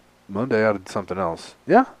night. No, Monday I did something else.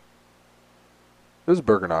 Yeah. It was a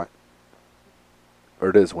burger night. Or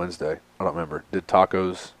it is Wednesday. I don't remember. Did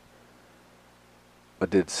tacos. I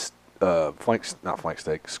did skirt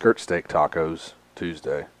steak tacos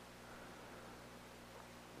Tuesday.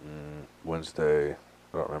 Wednesday,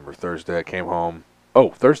 I don't remember. Thursday, I came home. Oh,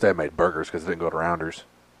 Thursday I made burgers because I didn't go to Rounders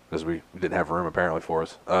because we didn't have room apparently for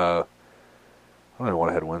us. I don't know what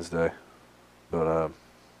I had Wednesday, but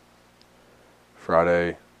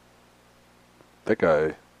Friday, I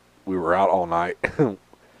think we were out all night.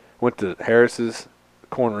 Went to Harris's,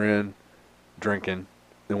 Corner Inn, drinking.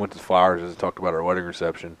 Then went to Flowers and talked about our wedding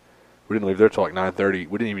reception. We didn't leave there till like 9:30.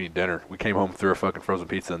 We didn't even eat dinner. We came home, threw a fucking frozen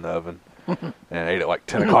pizza in the oven, and ate it like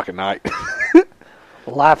 10 o'clock at night.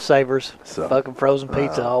 Lifesavers. So, fucking frozen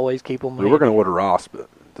pizza. Always keep them. We were going to order Ross, but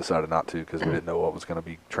decided not to because we didn't know what was going to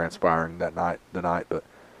be transpiring the night. But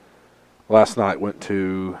last night went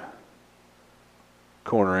to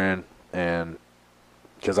Corner Inn, and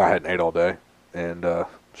because I hadn't ate all day, and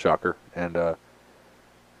shocker. And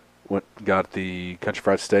got the country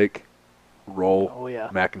fried steak, roll,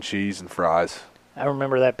 mac and cheese, and fries. I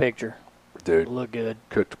remember that picture. Dude. Looked good.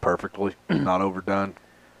 Cooked perfectly, not overdone.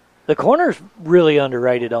 The Corner's really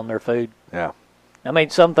underrated on their food. Yeah. I mean,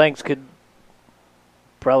 some things could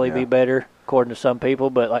probably be better, according to some people,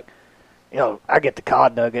 but, like, you know, I get the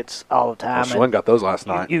cod nuggets all the time. Well, Schwinn got those last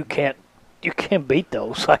night. You can't beat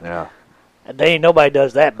those. Like, yeah. They ain't nobody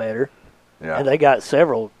does that better. Yeah. And they got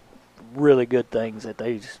several really good things that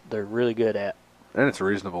they're really good at. And it's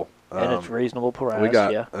reasonable. And it's reasonable price.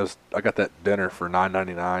 I got that dinner for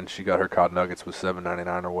 $9.99. She got her cod nuggets with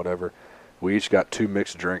 $7.99 or whatever. We each got 2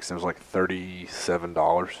 mixed drinks, and it was like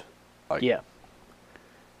 $37. Like, yeah.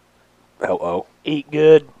 Hello. Eat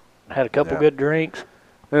good. Had a couple good drinks.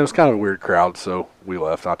 And it was kind of a weird crowd, so we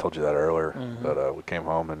left. I told you that earlier. Mm-hmm. But we came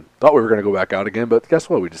home and thought we were going to go back out again, but guess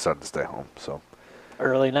what? We decided to stay home. So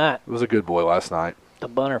early night. It was a good boy last night. The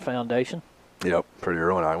Bunner Foundation. Yep, pretty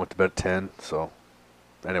early night. I went to bed at 10. So,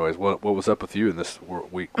 anyways, what was up with you in this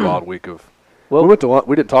wild week of? Well, we went to lunch.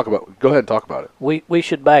 We didn't talk about. Go ahead and talk about it. We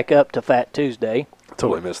should back up to Fat Tuesday.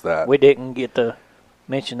 Totally missed that. We didn't get to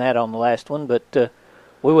mention that on the last one, but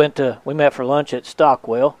we met for lunch at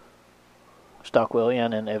Stockwell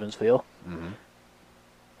Inn in Evansville. Mm-hmm.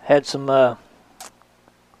 Had some.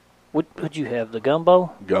 What'd you have? The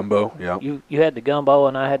gumbo. Gumbo, yeah. You had the gumbo,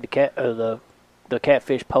 and I had the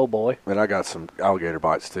catfish po' boy. And I got some alligator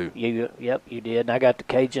bites too. Yep, you did. And I got the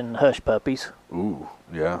Cajun hush puppies. Ooh,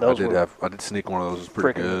 yeah. I did sneak one of those. It was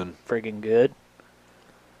pretty good. Friggin' good.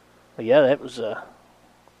 But yeah, that was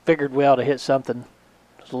figured we ought to hit something.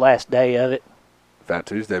 It was the last day of it. Fat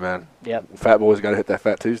Tuesday, man. Yep. Fat boys got to hit that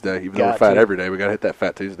Fat Tuesday. Even though we're fat every day, we got to hit that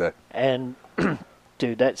Fat Tuesday. And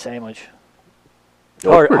dude, that sandwich.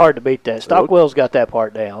 Hard to beat that. Stockwell's got that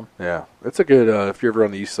part down. Yeah, it's a good. If you're ever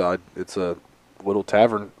on the east side, it's a little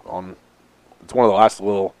tavern on. It's one of the last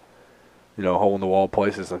little, hole in the wall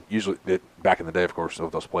places. And usually, back in the day, of course,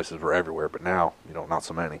 those places were everywhere. But now, not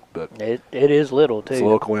so many. But it is little too. It's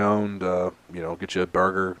locally owned. Get you a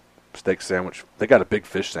burger, steak sandwich. They got a big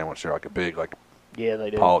fish sandwich there, like a big Yeah, they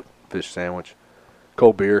do. Pollock fish sandwich,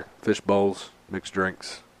 cold beer, fish bowls, mixed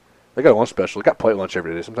drinks. They got a lunch special. They got plate lunch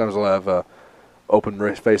every day. Sometimes they'll have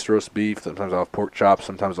open-faced roast beef. Sometimes they'll have pork chops.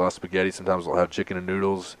 Sometimes they'll have spaghetti. Sometimes they'll have chicken and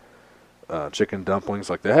noodles, chicken dumplings.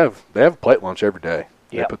 Like they have plate lunch every day.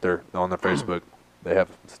 Yep. They put on their Facebook. They have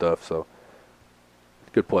stuff. So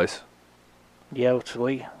good place. Yeah, so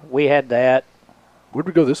we had that. Where'd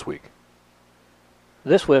we go this week?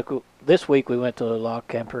 This week we went to La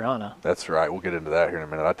Campirana. That's right. We'll get into that here in a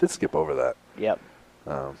minute. I did skip over that. Yep.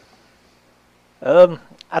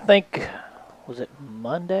 I think, was it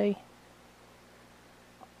Monday?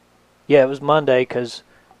 Yeah, it was Monday because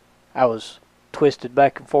I was twisted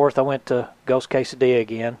back and forth. I went to Ghost Quesadilla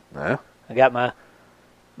again. Yeah. I got my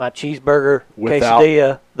cheeseburger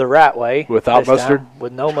quesadilla the right way. Without mustard?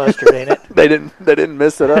 With no mustard in it. They didn't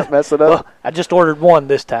mess it up? Well, I just ordered one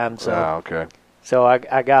this time. So. Oh, okay. So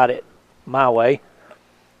I got it my way.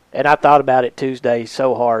 And I thought about it Tuesday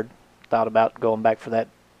so hard. Thought about going back for that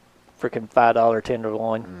freaking $5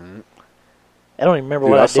 tenderloin. Mm-hmm. I don't even remember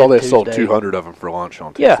what I did saw they Tuesday. sold 200 of them for lunch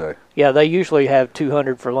on Tuesday. Yeah, they usually have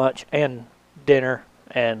 200 for lunch and dinner,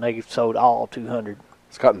 and they sold all 200.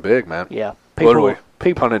 It's gotten big, man. Yeah. Literally,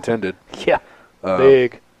 pun intended. Yeah,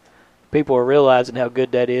 big. People are realizing how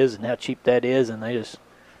good that is and how cheap that is, and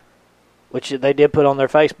which they did put on their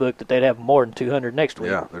Facebook that they'd have more than 200 next week.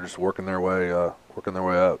 Yeah, they're just working their way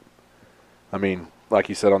up. I mean, like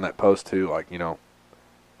you said on that post too,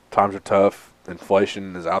 times are tough.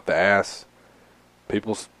 Inflation is out the ass.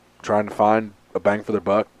 People's trying to find a bang for their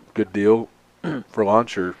buck, good deal for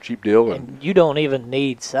lunch or cheap deal. And you don't even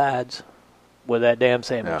need sides with that damn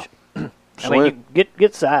sandwich. Yeah. I mean, you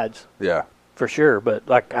get sides. Yeah. For sure, but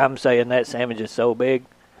like I'm saying, that sandwich is so big,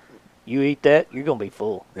 you eat that, you're going to be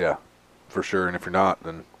full. Yeah, for sure. And if you're not,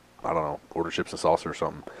 then, I don't know, order chips and salsa or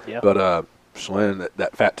something. Yeah. But Shalyn,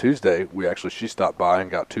 that Fat Tuesday, she stopped by and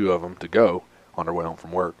got 2 of them to go on her way home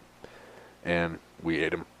from work. And we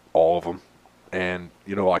ate them, all of them. And,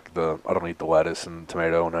 I don't eat the lettuce and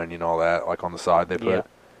tomato and onion and all that, like on the side they put. Yeah.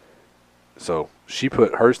 So she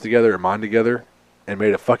put hers together and mine together and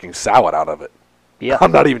made a fucking salad out of it. Yeah.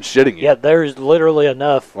 I'm not even shitting you. Yeah, there's literally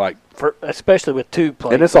enough, especially with 2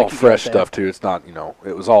 plates. And it's all fresh stuff, too. It's not,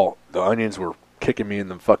 it was all, the onions were kicking me in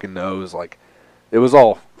the fucking nose. Like, it was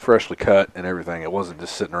all freshly cut and everything. It wasn't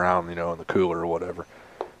just sitting around, in the cooler or whatever.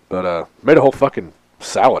 But made a whole fucking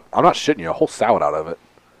salad. I'm not shitting you, a whole salad out of it.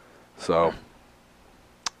 So,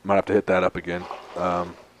 might have to hit that up again. I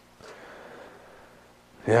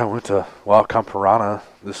went to Campirana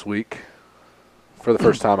this week. for the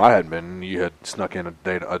first time I hadn't been. You had snuck in a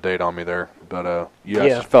date on me there, but you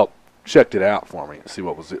guys checked it out for me to see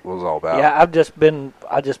what it was all about. Yeah, I just been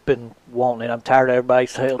wanting it. I'm tired of everybody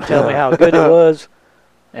telling me how good it was,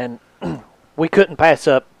 and we couldn't pass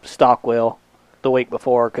up Stockwell the week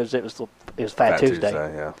before because it was Fat Tuesday.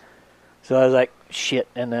 Yeah. So I was like, shit,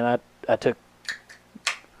 and then I took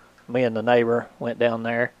me and the neighbor went down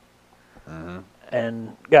there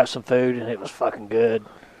and got some food, and it was fucking good.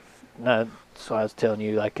 No, so I was telling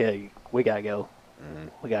you, like, hey, we gotta go.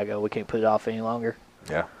 We gotta go. We can't put it off any longer.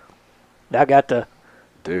 Yeah. I got the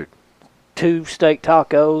 2 steak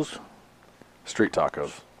tacos. Street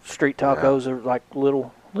tacos. Street tacos are like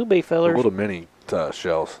little beef fillers. Little mini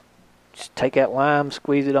shells. Just take that lime,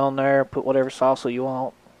 squeeze it on there, put whatever salsa you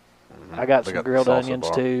want. I got some grilled onions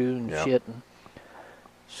too and shit. And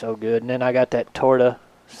so good. And then I got that torta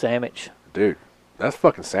sandwich. Dude, that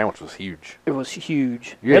fucking sandwich was huge. It was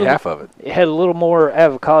huge. You ate half of it. It had a little more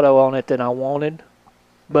avocado on it than I wanted.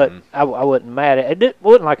 But I wasn't mad at it. It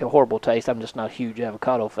wasn't like a horrible taste. I'm just not a huge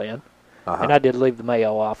avocado fan. And I did leave the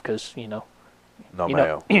mayo off because, no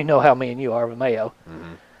mayo. You know how me and you are with mayo.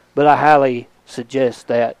 But I highly suggest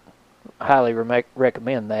that, highly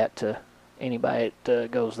recommend that to anybody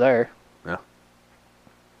that goes there. Yeah.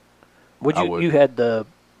 You had the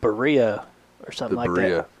birria or something like that. The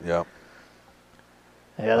birria, yeah.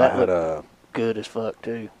 Yeah, that looked good as fuck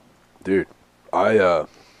too. Dude, I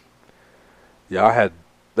had.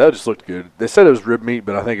 That just looked good. They said it was rib meat,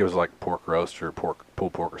 but I think it was like pork roast or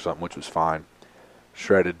pulled pork or something, which was fine.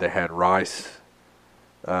 Shredded. They had rice,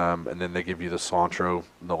 and then they give you the cilantro,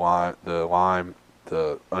 the lime,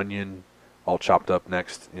 the onion, all chopped up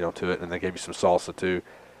next, to it, and they gave you some salsa too,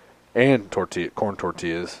 and corn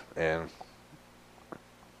tortillas. And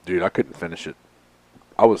dude, I couldn't finish it.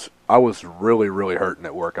 I was really, really hurting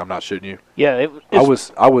at work. I'm not shitting you. Yeah, I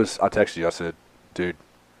texted you. I said, dude,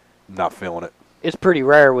 not feeling it. It's pretty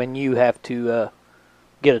rare when you have to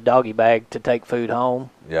get a doggy bag to take food home.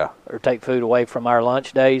 Yeah. Or take food away from our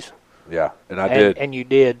lunch days. Yeah, and I did. And you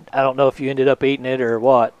did. I don't know if you ended up eating it or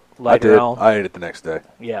what later on. I ate it the next day.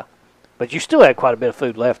 Yeah. But you still had quite a bit of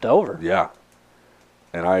food left over. Yeah.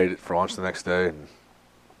 And I ate it for lunch the next day, and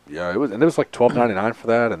it was like $12.99 for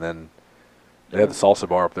that, and then they had the salsa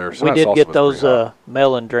bar up there. So we did get those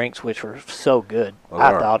melon drinks, which were so good.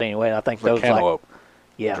 I thought anyway. I think those cantaloupe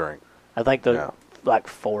drink. I think those like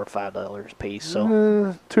 $4 or $5 a piece. So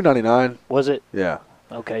 $2.99. Was it? Yeah.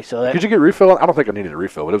 Okay, so that. Could you get refill? I don't think I needed a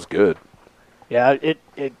refill, but it was good. Yeah,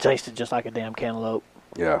 it tasted just like a damn cantaloupe.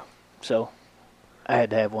 Yeah. So I had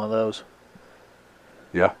to have one of those.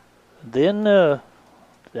 Yeah. Then did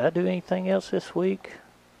I do anything else this week?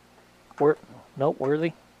 Noteworthy.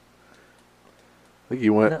 I think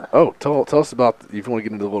you went. No. Oh, tell us about if you want to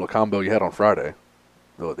get into the little combo you had on Friday.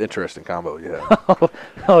 The interesting combo you had.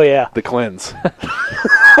 Oh yeah. The cleanse.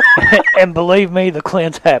 And believe me, the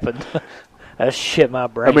cleanse happened. That shit my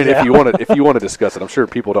brain. I mean, if you want to discuss it, I'm sure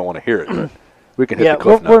people don't want to hear it, but we can hit the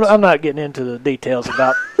cliff notes. I'm not getting into the details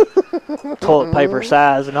about toilet paper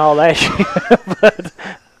size and all that shit. But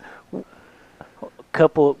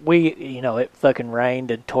it fucking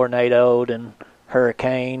rained and tornadoed and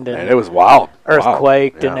hurricaned and it was wild.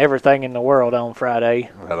 Earthquaked and everything in the world on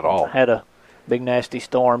Friday. Had it all. Had a big nasty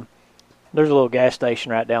storm. There's a little gas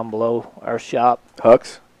station right down below our shop.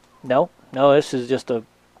 Huck's? No, this is just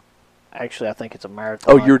actually I think it's a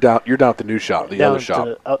marathon. Oh, you're down at the new shop, the other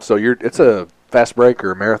shop. So it's a fast break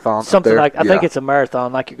or a marathon. Something like I think it's a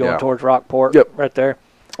marathon, like you're going towards Rockport. Yep. Right there.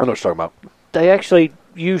 I know what you're talking about. They actually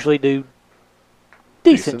usually do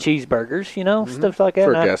decent cheeseburgers, stuff like that.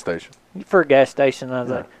 For a gas station. For a gas station. I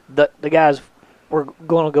was like, the guys were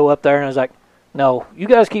going to go up there, and I was like, no, you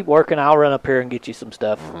guys keep working. I'll run up here and get you some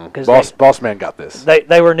stuff. Boss man got this.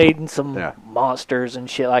 They were needing some monsters and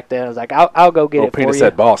shit like that. I was like, I'll go get it for you. Penis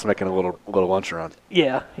said boss making a little lunch run.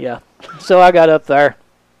 Yeah. So I got up there.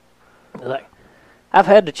 I was like, I've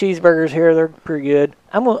had the cheeseburgers here. They're pretty good.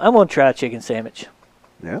 I'm gonna try a chicken sandwich.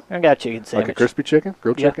 Yeah. I got a chicken sandwich. Like a crispy chicken,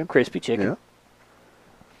 grilled chicken. Crispy chicken.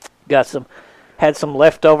 Yeah. Had some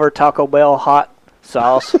leftover Taco Bell hot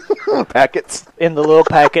sauce. Packets. In the little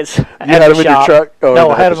packets. You had them in your truck? Oh, no,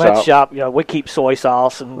 I had them at the shop. We keep soy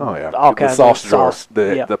sauce and all kinds of sauce.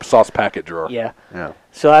 The sauce packet drawer. Yeah.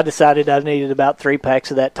 So I decided I needed about 3 packs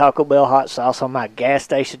of that Taco Bell hot sauce on my gas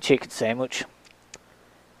station chicken sandwich.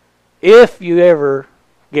 If you ever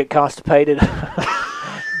get constipated,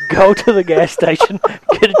 go to the gas station,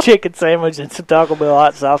 get a chicken sandwich and some Taco Bell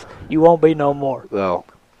hot sauce. You won't be no more.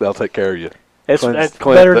 They'll take care of you. That's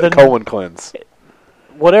better than colon cleanse.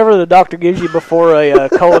 Whatever the doctor gives you before a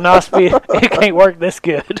colonoscopy, it can't work this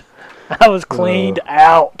good. I was cleaned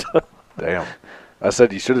out. Damn. I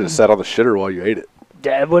said you should have sat on the shitter while you ate it.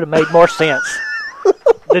 That would have made more sense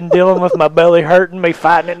than dealing with my belly hurting, me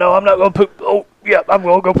fighting it. No, I'm not going to poop. Oh, yep, I'm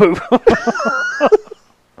going to go poop.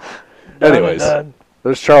 Anyways,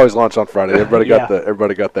 there's Charlie's lunch on Friday. Everybody got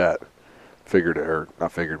that. Figured it hurt.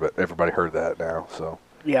 Not figured, but everybody heard that now. So.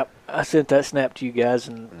 Yep, I sent that snap to you guys,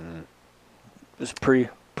 and it was pretty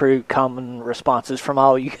common responses from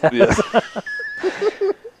all you guys. Yeah.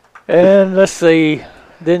 And let's see.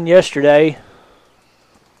 Then yesterday,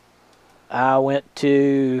 I went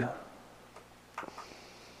to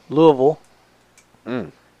Louisville.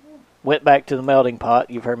 Went back to the melting pot.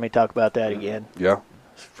 You've heard me talk about that again. Yeah.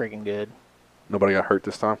 It's freaking good. Nobody got hurt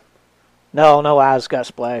this time? No eyes got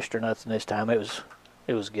splashed or nothing this time. It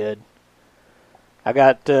was good. I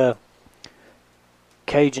got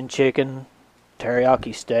Cajun chicken,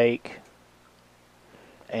 teriyaki steak,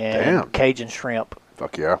 and Cajun shrimp.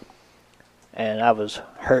 Fuck yeah. And I was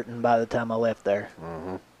hurting by the time I left there.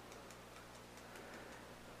 Mm-hmm.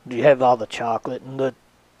 You have all the chocolate and the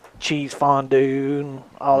cheese fondue and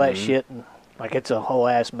all that shit, and like it's a whole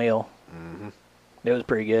ass meal. Mm-hmm. It was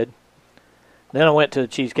pretty good. Then I went to the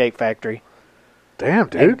Cheesecake Factory. Damn,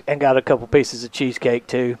 dude. And got a couple pieces of cheesecake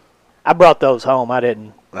too. I brought those home. I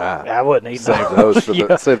didn't. I wouldn't eat those.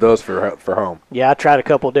 Save those for home. Yeah, I tried a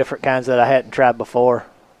couple different kinds that I hadn't tried before.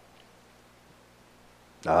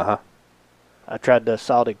 Uh-huh. I tried the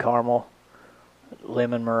salted caramel,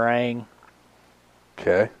 lemon meringue.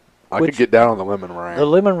 Okay. I could get down on the lemon meringue. The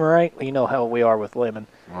lemon meringue, you know how we are with lemon.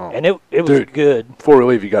 Oh. And it was good. Before we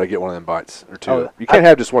leave, you got to get one of them bites or two. You can't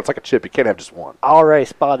have just one. It's like a chip. You can't have just one. I already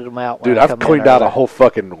spotted them out. Dude, I've cleaned out a whole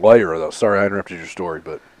fucking layer of those. Sorry, I interrupted your story,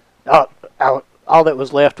 but. All that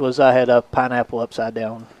was left was I had a pineapple upside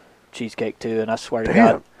down cheesecake too, and I swear to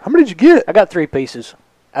God. How many did you get? I got 3 pieces.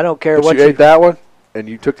 I don't care but what you ate that one, and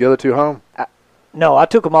you took the other 2 home? No, I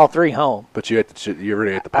took them all 3 home. But you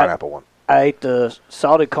already ate the pineapple one. I ate the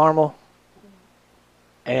salted caramel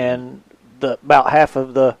and about half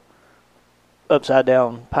of the upside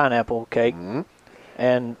down pineapple cake,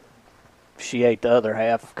 and she ate the other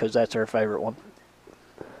half because that's her favorite one.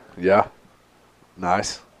 Yeah.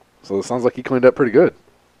 Nice. So it sounds like you cleaned up pretty good.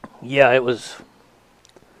 Yeah, it was.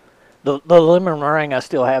 The lemon meringue I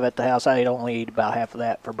still have at the house. I only eat about half of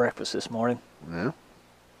that for breakfast this morning. Yeah.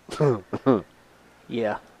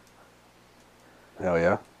 Yeah. Hell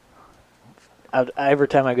yeah. Every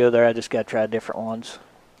time I go there, I just got to try different ones.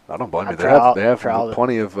 I don't blame you. They have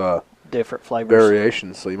plenty of different flavors,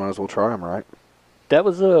 variations, so you might as well try them, right? That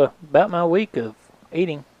was about my week of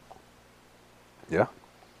eating. Yeah.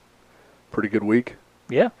 Pretty good week.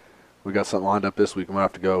 Yeah. We got something lined up this week. We might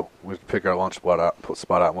have to go. We have to pick our lunch spot out,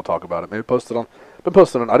 and we'll talk about it. Maybe post it on. Been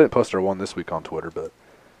posting on. I didn't post our one this week on Twitter, but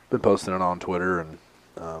been posting it on Twitter and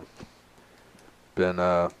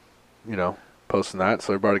been posting that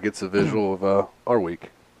so everybody gets a visual of our week,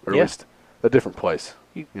 or at least a different place.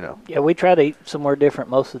 Yeah, we try to eat somewhere different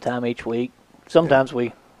most of the time each week. Sometimes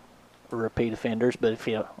we repeat offenders, but if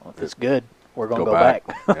it's good, we're going to go back.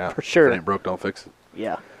 Yeah. For sure. If it ain't broke, don't fix it.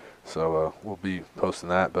 Yeah. So we'll be posting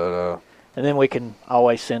that, but and then we can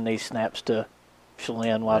always send these snaps to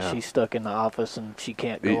Shalyn while she's stuck in the office and she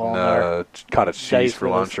can't go on there. Cottage cheese for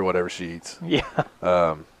lunch or whatever she eats.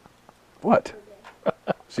 Yeah. What?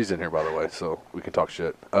 She's in here, by the way, so we can talk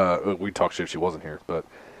shit. We'd talk shit if she wasn't here. But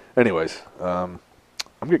anyways, I'm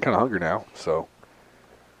getting kind of hungry now, so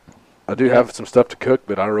I do have some stuff to cook,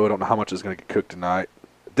 but I really don't know how much is going to get cooked tonight.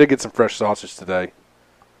 Did get some fresh sausage today.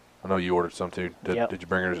 I know you ordered some too. Did you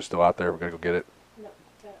bring it, or is it still out there? We're going to go get it? No.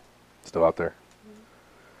 Still out there?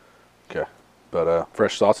 Okay. But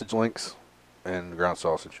fresh sausage links and ground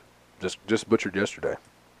sausage. Just butchered yesterday.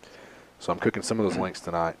 So I'm cooking some of those links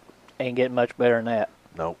tonight. Ain't getting much better than that.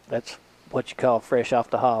 Nope. That's what you call fresh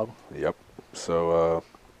off the hog. Yep. So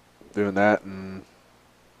doing that, and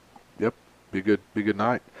be a good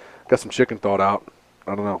night. Got some chicken thawed out.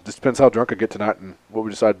 I don't know. Just depends how drunk I get tonight and what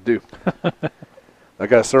we decide to do. I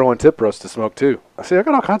got a sirloin tip roast to smoke too. I got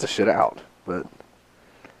all kinds of shit out, but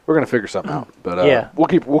we're gonna figure something out. But we'll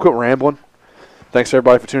keep rambling. Thanks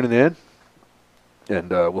everybody for tuning in, and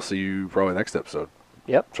we'll see you probably next episode.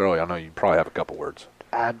 Yep. Charlie, I know you probably have a couple words.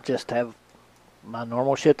 I just have my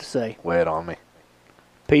normal shit to say. Lay it on me.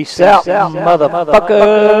 Peace out,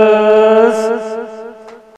 motherfuckers.